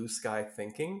that blue sky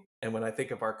thinking. And when I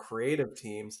think of our creative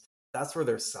teams, that's where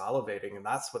they're salivating and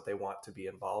that's what they want to be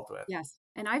involved with. Yes.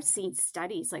 And I've seen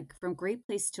studies like from Great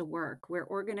Place to Work where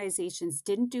organizations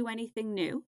didn't do anything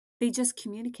new. They just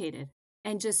communicated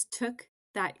and just took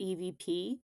that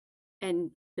EVP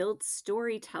and built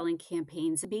storytelling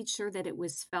campaigns and made sure that it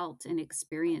was felt and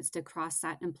experienced across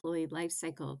that employee life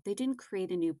cycle. They didn't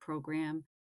create a new program.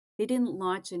 They didn't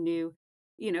launch a new,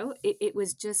 it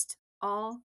was just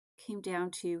all came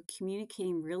down to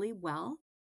communicating really well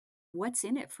what's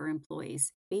in it for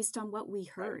employees based on what we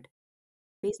heard,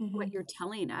 based on what you're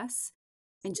telling us,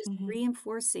 and just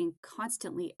reinforcing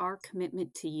constantly our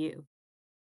commitment to you.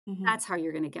 That's how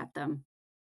you're going to get them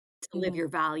to live your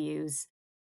values,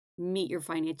 meet your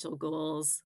financial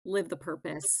goals, live the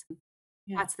purpose.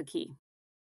 Yeah. That's the key.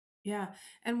 Yeah.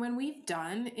 And when we've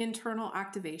done internal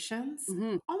activations,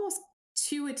 almost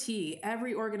to a T,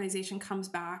 every organization comes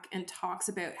back and talks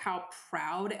about how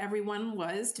proud everyone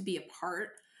was to be a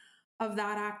part of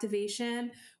that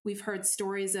activation. We've heard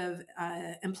stories of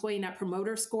employee net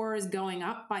promoter scores going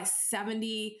up by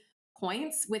 70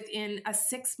 points within a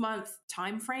 6-month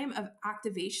time frame of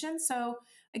activation. So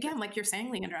again, like you're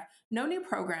saying, Leandra, no new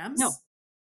programs.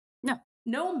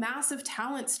 No massive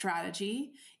talent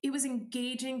strategy. It was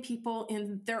engaging people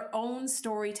in their own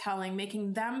storytelling,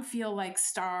 making them feel like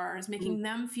stars, making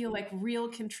them feel like real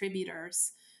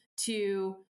contributors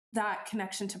to that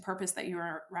connection to purpose that you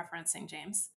were referencing,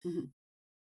 James.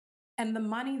 And the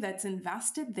money that's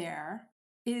invested there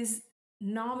is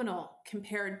nominal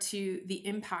compared to the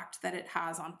impact that it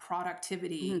has on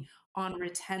productivity, on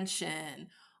retention,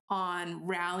 on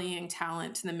rallying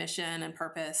talent to the mission and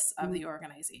purpose of the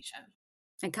organization.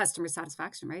 And customer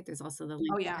satisfaction, right? There's also the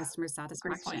link to customer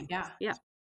satisfaction. Yeah.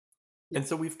 And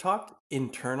so we've talked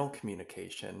internal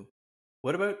communication.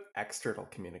 What about external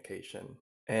communication?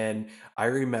 And I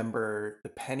remember the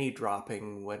penny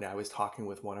dropping when I was talking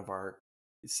with one of our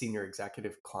senior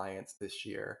executive clients this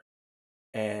year.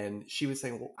 And she was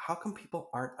saying, well, how come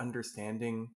people aren't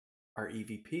understanding our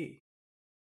EVP?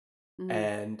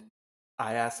 And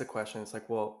I asked the question, it's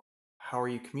like, well, how are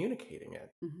you communicating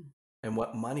it? And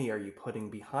what money are you putting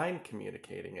behind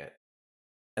communicating it?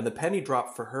 And the penny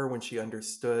dropped for her when she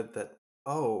understood that,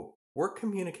 oh, we're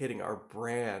communicating our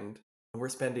brand and we're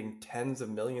spending tens of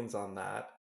millions on that.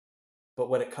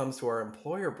 But when it comes to our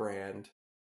employer brand,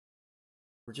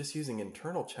 we're just using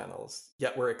internal channels,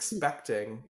 yet we're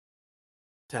expecting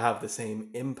to have the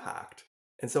same impact.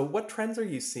 And so what trends are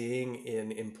you seeing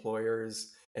in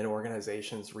employers and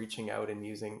organizations reaching out and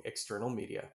using external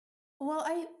media? Well,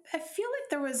 I feel like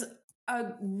there was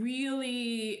a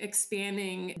really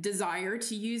expanding desire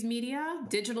to use media,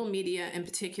 digital media in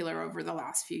particular, over the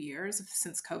last few years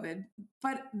since COVID.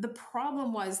 But the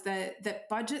problem was that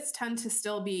budgets tend to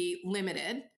still be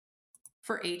limited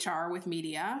for HR with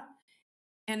media.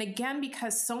 And again,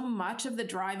 because so much of the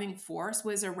driving force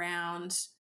was around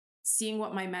seeing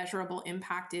what my measurable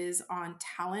impact is on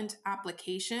talent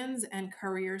applications and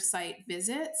career site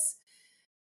visits,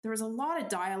 there was a lot of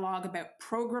dialogue about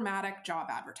programmatic job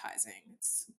advertising.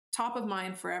 It's top of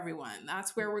mind for everyone.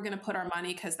 That's where we're going to put our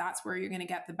money because that's where you're going to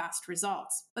get the best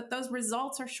results. But those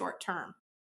results are short term.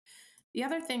 The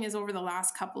other thing is, over the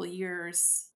last couple of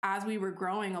years, as we were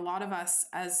growing, a lot of us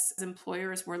as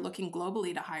employers were looking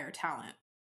globally to hire talent,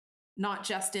 not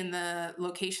just in the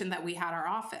location that we had our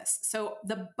office. So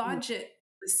the budget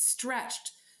was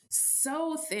stretched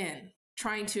so thin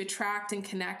trying to attract and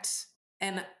connect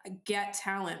and get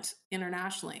talent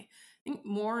internationally. I think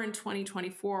more in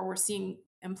 2024, we're seeing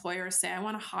employers say, I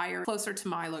want to hire closer to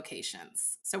my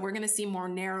locations. So we're going to see more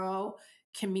narrow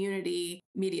community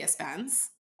media spends.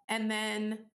 And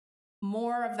then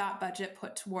more of that budget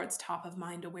put towards top of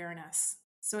mind awareness.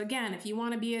 So again, if you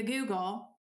want to be a Google,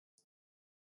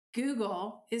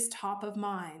 Google is top of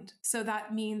mind. So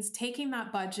that means taking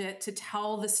that budget to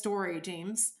tell the story,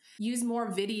 James. Use more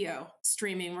video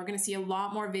streaming. We're going to see a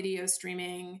lot more video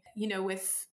streaming,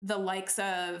 with the likes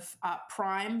of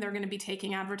Prime. They're going to be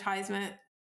taking advertisement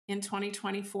in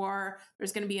 2024.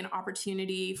 There's going to be an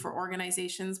opportunity for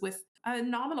organizations with a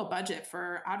nominal budget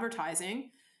for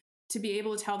advertising to be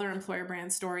able to tell their employer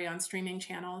brand story on streaming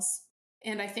channels.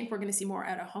 And I think we're going to see more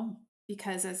out of home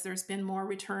because as there's been more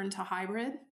return to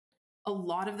hybrid, a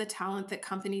lot of the talent that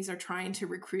companies are trying to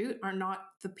recruit are not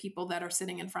the people that are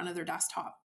sitting in front of their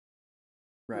desktop.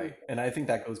 Right. And I think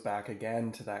that goes back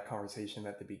again to that conversation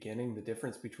at the beginning, the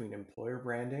difference between employer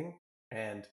branding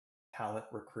and talent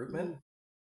recruitment.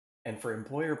 And for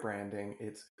employer branding,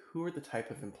 it's who are the type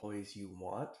of employees you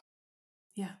want?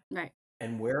 Yeah. Right.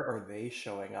 And where are they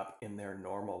showing up in their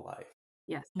normal life?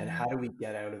 Yes. And how do we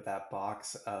get out of that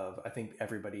box of, I think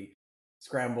everybody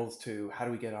scrambles to, how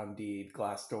do we get on Indeed,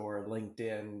 Glassdoor,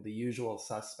 LinkedIn, the usual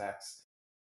suspects?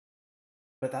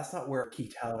 But that's not where key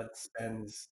talent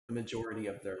spends the majority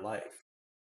of their life.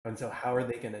 And so how are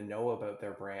they going to know about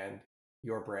their brand,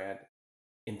 your brand,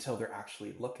 until they're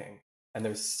actually looking? And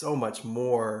there's so much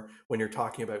more when you're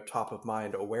talking about top of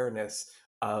mind awareness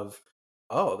of,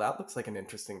 oh, that looks like an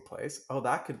interesting place. Oh,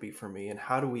 that could be for me. And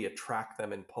how do we attract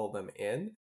them and pull them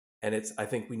in? And I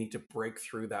think we need to break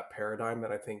through that paradigm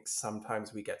that I think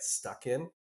sometimes we get stuck in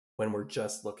when we're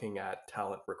just looking at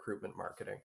talent recruitment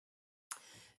marketing.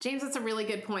 James, that's a really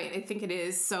good point. I think it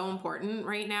is so important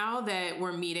right now that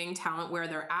we're meeting talent where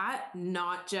they're at,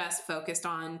 not just focused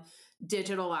on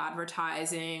digital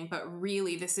advertising, but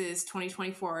really this is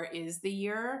 2024 is the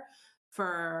year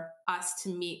for us to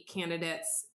meet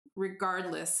candidates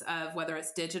regardless of whether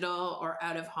it's digital or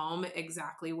out of home,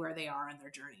 exactly where they are in their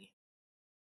journey.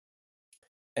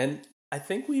 And I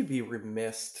think we'd be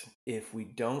remiss if we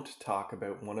don't talk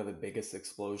about one of the biggest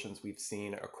explosions we've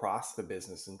seen across the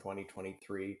business in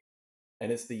 2023,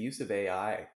 and it's the use of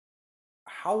AI.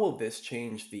 How will this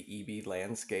change the EB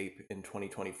landscape in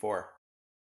 2024?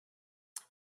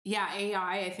 Yeah,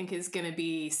 AI, I think, is going to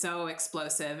be so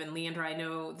explosive. And Leandra, I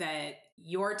know that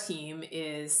your team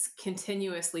is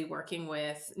continuously working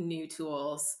with new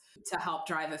tools to help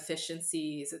drive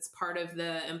efficiencies. It's part of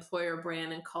the employer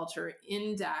brand and culture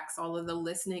index, all of the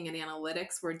listening and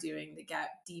analytics we're doing to get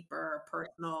deeper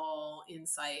personal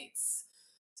insights.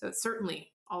 So it's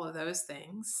certainly all of those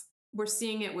things. We're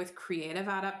seeing it with creative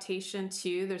adaptation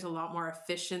too. There's a lot more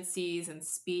efficiencies and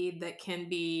speed that can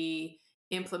be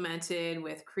implemented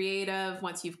with creative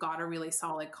once you've got a really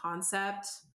solid concept.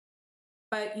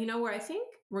 But where I think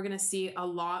we're going to see a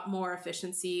lot more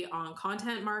efficiency on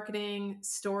content marketing,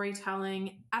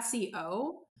 storytelling,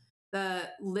 SEO. The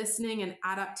listening and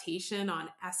adaptation on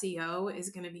SEO is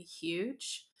going to be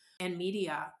huge. And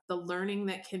media, the learning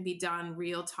that can be done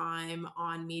real time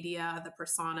on media, the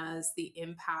personas, the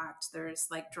impact, there's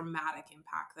like dramatic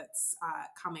impact that's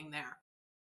coming there.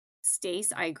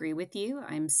 Stace, I agree with you.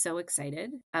 I'm so excited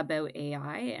about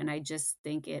AI, and I just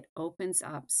think it opens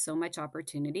up so much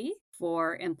opportunity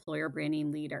for employer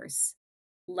branding leaders.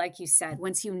 Like you said,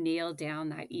 once you nail down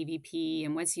that EVP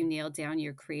and once you nail down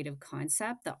your creative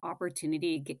concept, the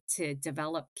opportunity to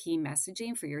develop key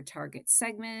messaging for your target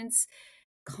segments,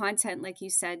 content, like you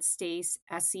said, Stace,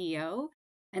 SEO.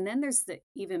 And then there's the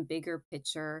even bigger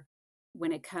picture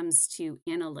when it comes to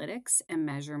analytics and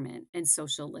measurement and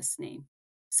social listening.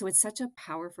 So it's such a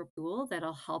powerful tool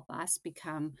that'll help us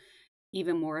become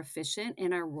even more efficient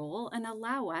in our role and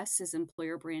allow us as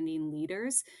employer branding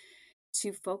leaders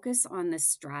to focus on the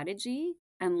strategy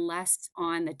and less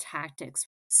on the tactics.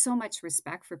 So much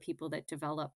respect for people that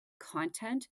develop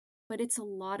content, but it's a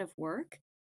lot of work.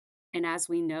 And as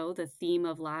we know, the theme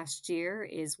of last year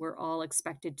is we're all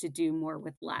expected to do more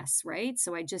with less, right?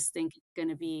 So I just think it's going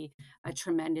to be a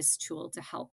tremendous tool to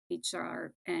help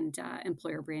HR and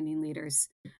employer branding leaders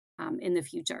in the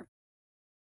future.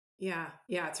 Yeah,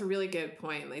 it's a really good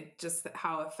point. Like just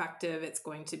how effective it's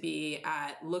going to be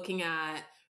at looking at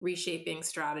reshaping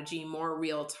strategy more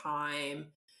real time.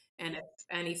 And if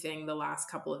anything, the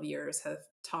last couple of years have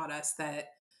taught us that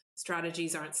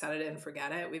strategies aren't set it and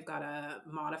forget it. We've got to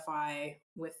modify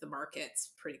with the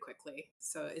markets pretty quickly.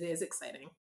 So it is exciting.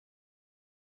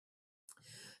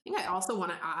 I think I also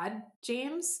want to add,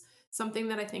 James, something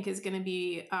that I think is going to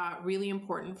be really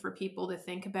important for people to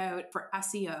think about for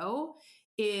SEO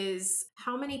is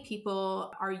how many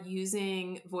people are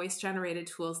using voice generated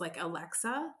tools like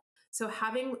Alexa. So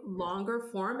having longer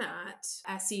format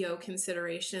SEO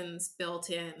considerations built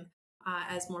in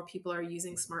as more people are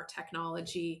using smart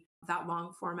technology, that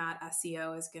long format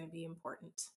SEO is going to be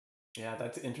important. Yeah,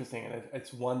 that's interesting. And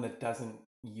it's one that doesn't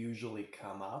usually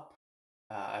come up.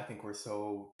 I think we're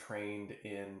so trained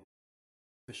in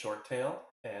the short tail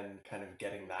and kind of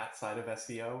getting that side of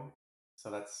SEO. So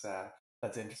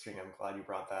that's interesting. I'm glad you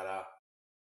brought that up.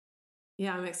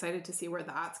 Yeah, I'm excited to see where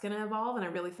that's going to evolve. And I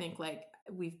really think like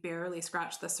we've barely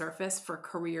scratched the surface for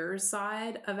careers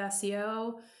side of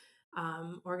SEO.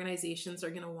 Organizations are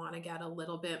going to want to get a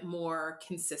little bit more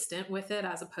consistent with it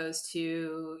as opposed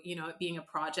to, it being a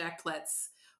project. Let's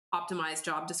optimize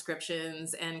job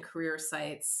descriptions and career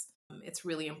sites. It's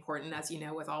really important, as you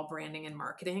know, with all branding and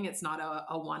marketing. It's not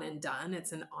a one and done,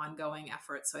 it's an ongoing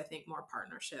effort. So I think more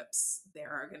partnerships there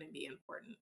are going to be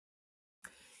important.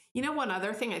 One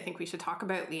other thing I think we should talk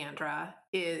about, Leandra,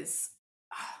 is,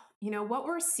 what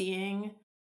we're seeing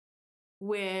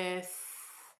with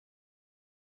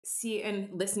and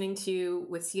listening to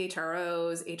with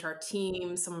CHROs, HR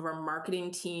teams, some of our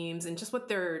marketing teams, and just what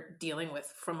they're dealing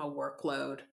with from a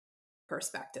workload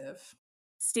perspective.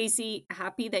 Stacey,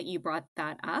 happy that you brought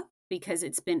that up because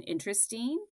it's been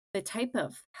interesting, the type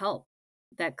of help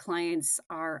that clients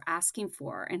are asking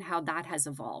for and how that has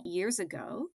evolved. Years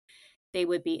ago, they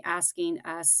would be asking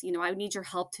us, I need your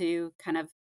help to kind of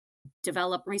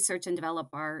research and develop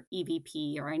our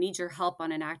EVP, or I need your help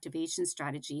on an activation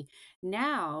strategy.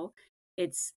 Now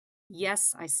it's,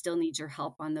 yes, I still need your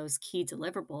help on those key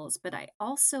deliverables, but I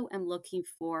also am looking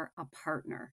for a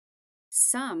partner.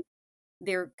 Some,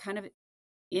 they're kind of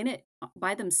in it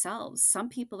by themselves. Some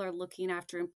people are looking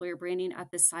after employer branding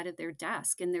at the side of their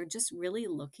desk, and they're just really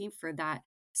looking for that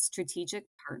strategic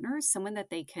partner, someone that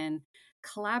they can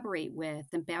collaborate with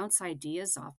and bounce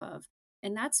ideas off of.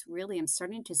 And that's really, I'm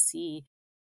starting to see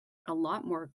a lot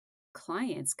more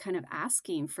clients kind of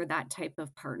asking for that type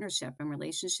of partnership and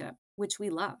relationship, which we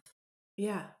love.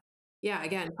 Yeah. Yeah.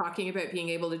 Again, talking about being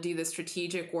able to do the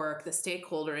strategic work, the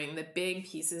stakeholdering, the big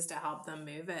pieces to help them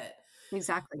move it.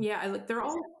 Exactly. Yeah. They're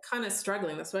all kind of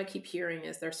struggling. That's what I keep hearing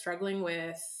is they're struggling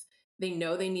with, they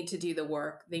know they need to do the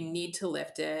work, they need to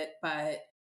lift it, but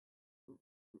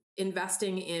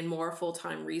investing in more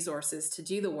full-time resources to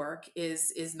do the work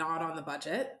is not on the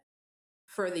budget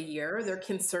for the year. They're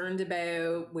concerned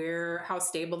about how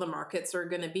stable the markets are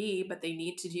going to be, but they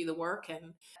need to do the work.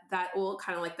 And that old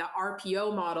kind of like the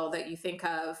RPO model that you think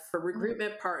of for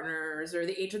recruitment partners, or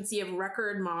the agency of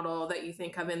record model that you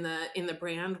think of in the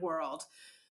brand world,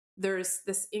 there's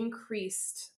this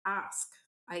increased ask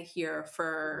I hear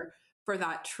for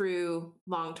that true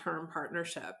long-term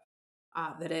partnership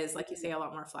that is, like you say, a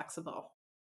lot more flexible.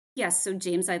 Yes. So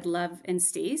James, I'd love, and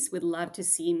Stace would love to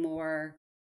see more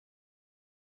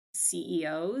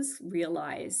CEOs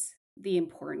realize the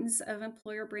importance of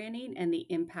employer branding and the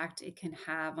impact it can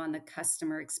have on the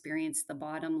customer experience, the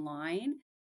bottom line.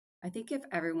 I think if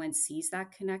everyone sees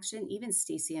that connection, even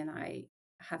Stacey and I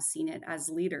have seen it as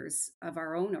leaders of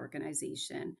our own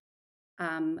organization.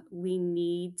 We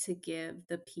need to give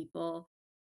the people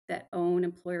that own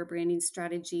employer branding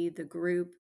strategy, the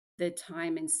group, the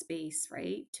time and space,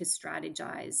 right, to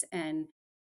strategize. And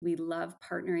we love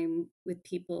partnering with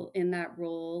people in that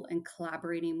role and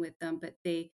collaborating with them, but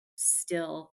they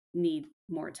still need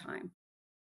more time.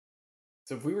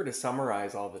 So if we were to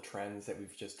summarize all the trends that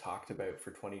we've just talked about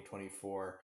for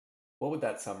 2024, what would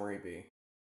that summary be,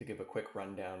 to give a quick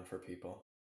rundown for people?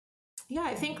 Yeah,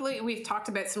 I think we've talked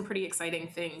about some pretty exciting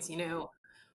things.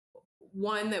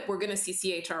 One, that we're going to see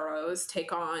CHROs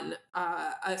take on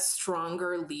a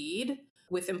stronger lead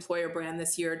with employer brand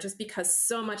this year, just because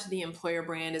so much of the employer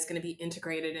brand is going to be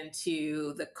integrated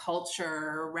into the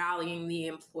culture, rallying the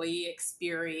employee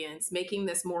experience, making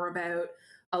this more about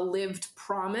a lived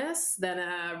promise than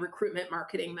a recruitment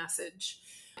marketing message.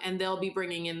 And they'll be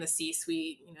bringing in the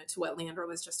C-suite, to what Leandra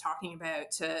was just talking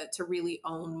about, to really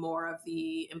own more of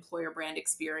the employer brand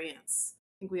experience.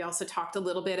 I think we also talked a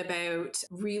little bit about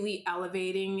really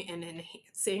elevating and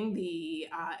enhancing the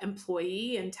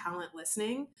employee and talent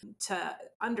listening to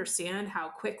understand how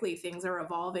quickly things are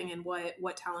evolving and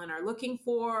what talent are looking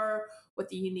for, what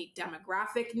the unique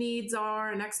demographic needs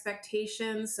are and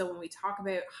expectations. So when we talk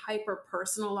about hyper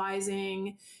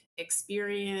personalizing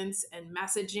experience and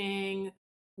messaging,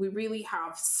 we really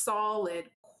have solid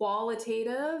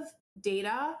qualitative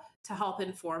data to help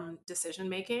inform decision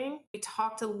making. We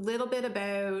talked a little bit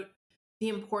about the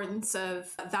importance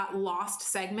of that lost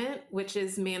segment, which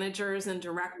is managers and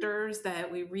directors,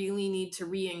 that we really need to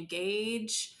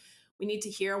re-engage. We need to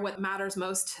hear what matters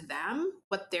most to them,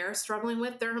 what they're struggling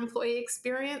with, their employee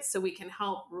experience, so we can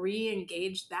help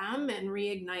re-engage them and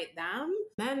reignite them,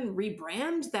 then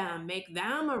rebrand them, make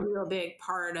them a real big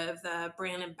part of the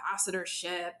brand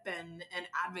ambassadorship and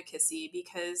advocacy,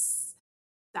 because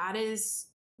that is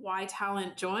why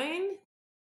talent join.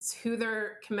 It's who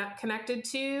they're connected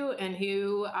to and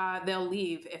who they'll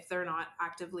leave if they're not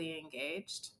actively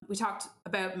engaged. We talked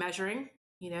about measuring.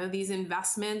 These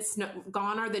investments,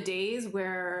 gone are the days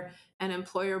where an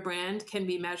employer brand can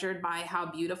be measured by how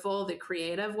beautiful the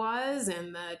creative was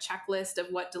and the checklist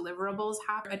of what deliverables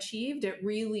have achieved. It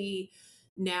really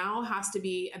now has to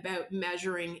be about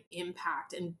measuring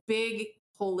impact and big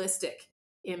holistic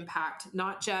impact,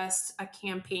 not just a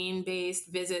campaign-based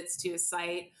visits to a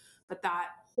site, but that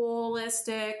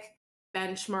holistic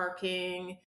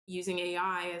benchmarking using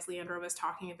AI, as Leandra was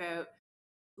talking about,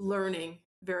 learning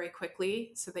very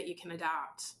quickly so that you can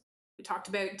adapt. We talked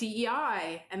about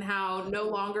DEI and how no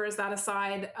longer is that a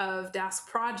side of desk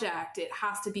project. It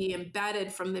has to be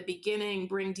embedded from the beginning,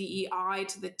 bring DEI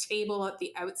to the table at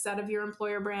the outset of your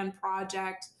employer brand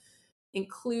project,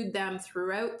 include them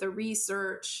throughout the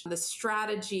research, the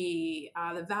strategy,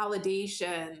 the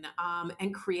validation,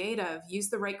 and creative. Use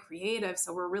the right creative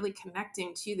so we're really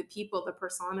connecting to the people, the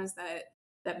personas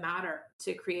that matter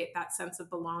to create that sense of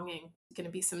belonging. There's going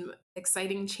to be some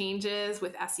exciting changes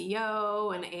with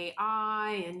SEO and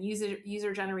AI and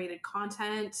user-generated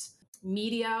content.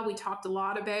 Media, we talked a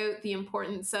lot about the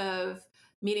importance of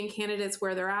meeting candidates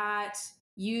where they're at,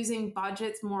 using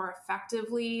budgets more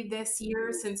effectively this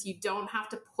year, since you don't have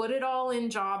to put it all in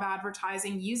job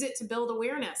advertising. Use it to build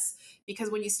awareness, because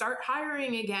when you start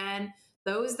hiring again,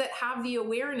 those that have the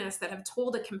awareness, that have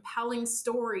told a compelling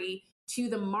story to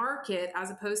the market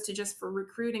as opposed to just for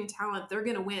recruiting talent, they're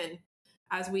going to win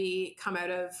as we come out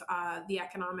of the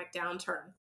economic downturn.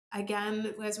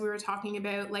 Again, as we were talking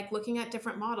about, like looking at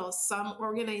different models, some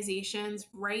organizations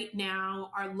right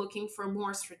now are looking for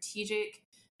more strategic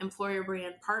employer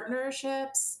brand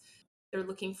partnerships. They're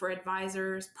looking for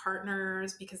advisors,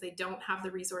 partners, because they don't have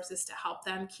the resources to help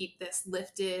them keep this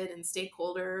lifted and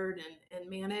stakeholdered and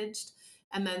managed.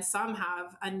 And then some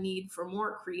have a need for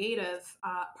more creative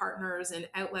partners and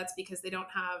outlets because they don't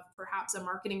have perhaps a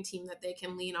marketing team that they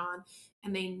can lean on,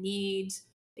 and they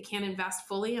can't invest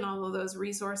fully in all of those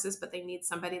resources, but they need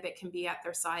somebody that can be at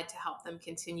their side to help them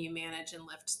continue manage and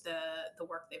lift the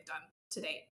work they've done to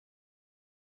date.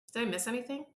 Did I miss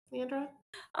anything, Leandra?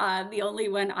 The only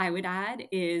one I would add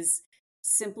is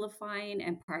simplifying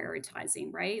and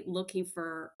prioritizing, right? Looking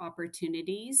for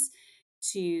opportunities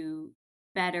to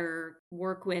better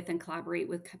work with and collaborate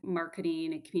with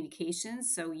marketing and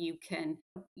communications, so you can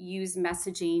use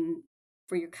messaging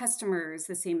for your customers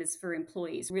the same as for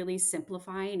employees. Really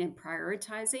simplifying and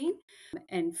prioritizing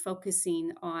and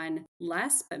focusing on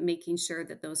less, but making sure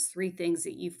that those 3 things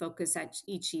that you focus at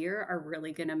each year are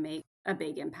really going to make a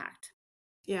big impact.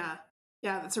 Yeah,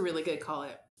 that's a really good call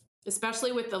out,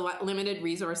 especially with the limited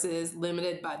resources,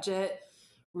 limited budget.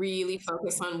 Really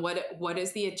focus on what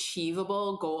is the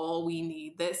achievable goal we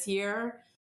need this year.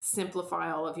 Simplify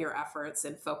all of your efforts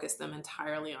and focus them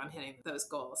entirely on hitting those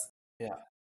goals. Yeah.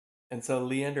 And so,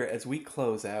 Leandra, as we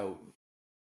close out,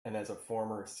 and as a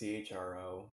former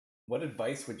CHRO, what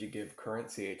advice would you give current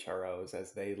CHROs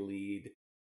as they lead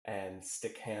and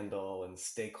stick handle and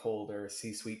stakeholder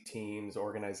C-suite teams,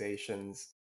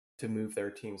 organizations to move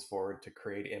their teams forward to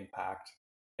create impact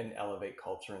and elevate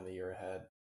culture in the year ahead?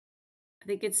 I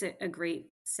think it's a great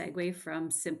segue from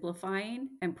simplifying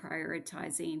and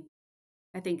prioritizing.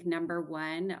 I think number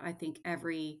one, I think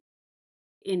every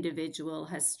individual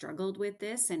has struggled with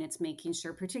this, and it's making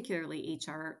sure, particularly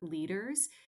HR leaders,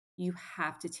 you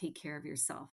have to take care of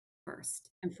yourself first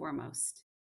and foremost.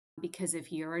 Because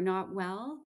if you're not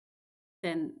well,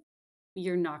 then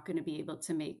you're not going to be able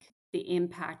to make the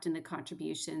impact and the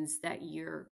contributions that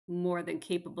you're more than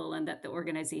capable and that the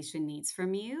organization needs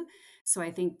from you. So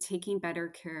I think taking better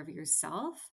care of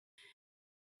yourself,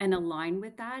 and align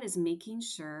with that, is making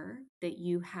sure that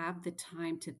you have the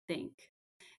time to think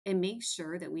and make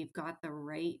sure that we've got the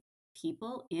right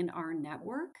people in our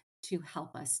network to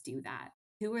help us do that.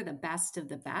 Who are the best of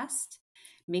the best?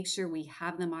 Make sure we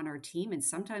have them on our team. And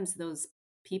sometimes those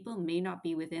people may not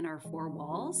be within our 4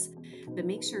 walls, but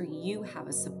make sure you have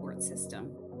a support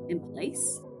system in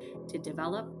place to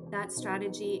develop that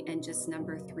strategy. And just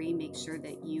number 3, make sure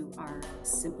that you are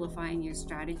simplifying your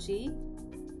strategy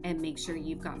and make sure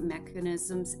you've got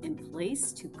mechanisms in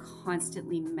place to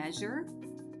constantly measure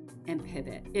and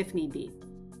pivot if need be.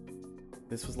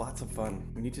 This was lots of fun.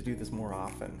 We need to do this more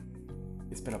often.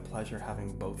 It's been a pleasure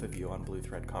having both of you on Blue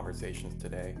Thread Conversations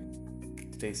today.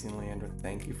 Stacey and Leandra,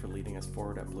 thank you for leading us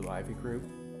forward at Blue Ivy Group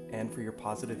and for your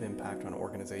positive impact on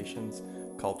organizations,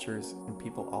 cultures, and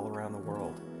people all around the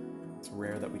world. It's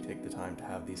rare that we take the time to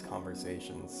have these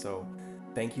conversations, so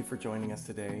thank you for joining us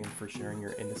today and for sharing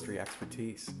your industry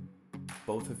expertise.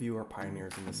 Both of you are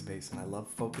pioneers in this space, and I love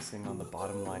focusing on the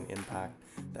bottom line impact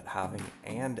that having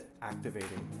and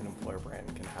activating an employer brand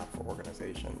can have for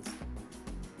organizations.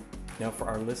 Now, for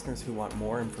our listeners who want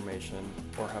more information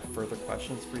or have further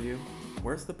questions for you,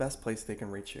 where's the best place they can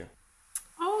reach you?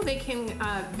 Oh, they can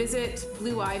visit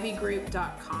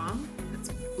blueivygroup.com. That's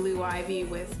Blue Ivy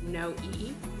with no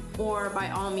E. Or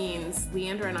by all means,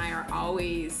 Leandra and I are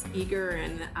always eager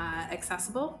and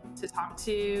accessible to talk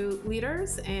to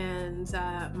leaders. And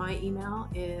my email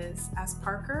is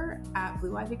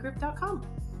sparker@blueivygroup.com.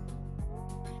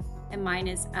 And mine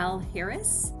is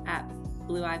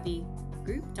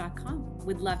lharris@blueivygroup.com.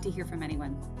 Would love to hear from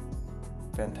anyone.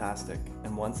 Fantastic.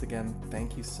 And once again,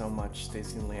 thank you so much,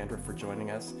 Stacey and Leandra, for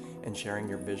joining us and sharing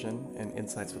your vision and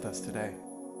insights with us today.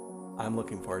 I'm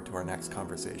looking forward to our next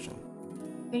conversation.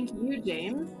 Thank you,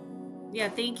 James. Yeah,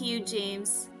 thank you,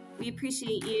 James. We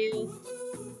appreciate you.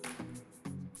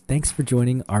 Thanks for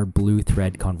joining our Blue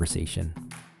Thread conversation.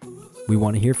 We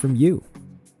want to hear from you.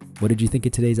 What did you think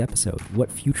of today's episode?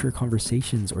 What future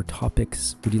conversations or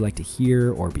topics would you like to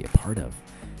hear or be a part of?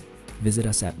 Visit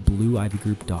us at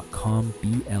blueivygroup.com,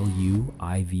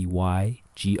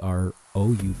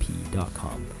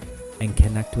 BLUIVYGROUP.com, and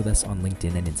connect with us on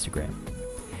LinkedIn and Instagram.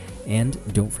 And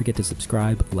don't forget to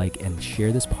subscribe, like, and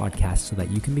share this podcast so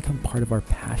that you can become part of our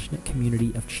passionate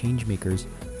community of changemakers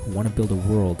who want to build a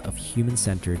world of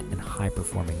human-centered and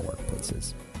high-performing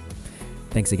workplaces.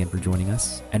 Thanks again for joining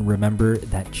us, and remember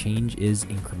that change is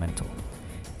incremental,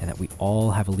 and that we all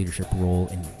have a leadership role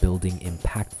in building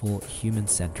impactful,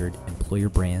 human-centered employer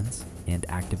brands and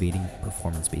activating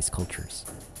performance-based cultures.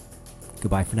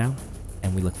 Goodbye for now,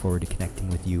 and we look forward to connecting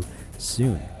with you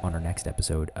soon on our next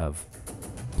episode of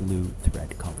Blue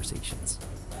Thread Conversations.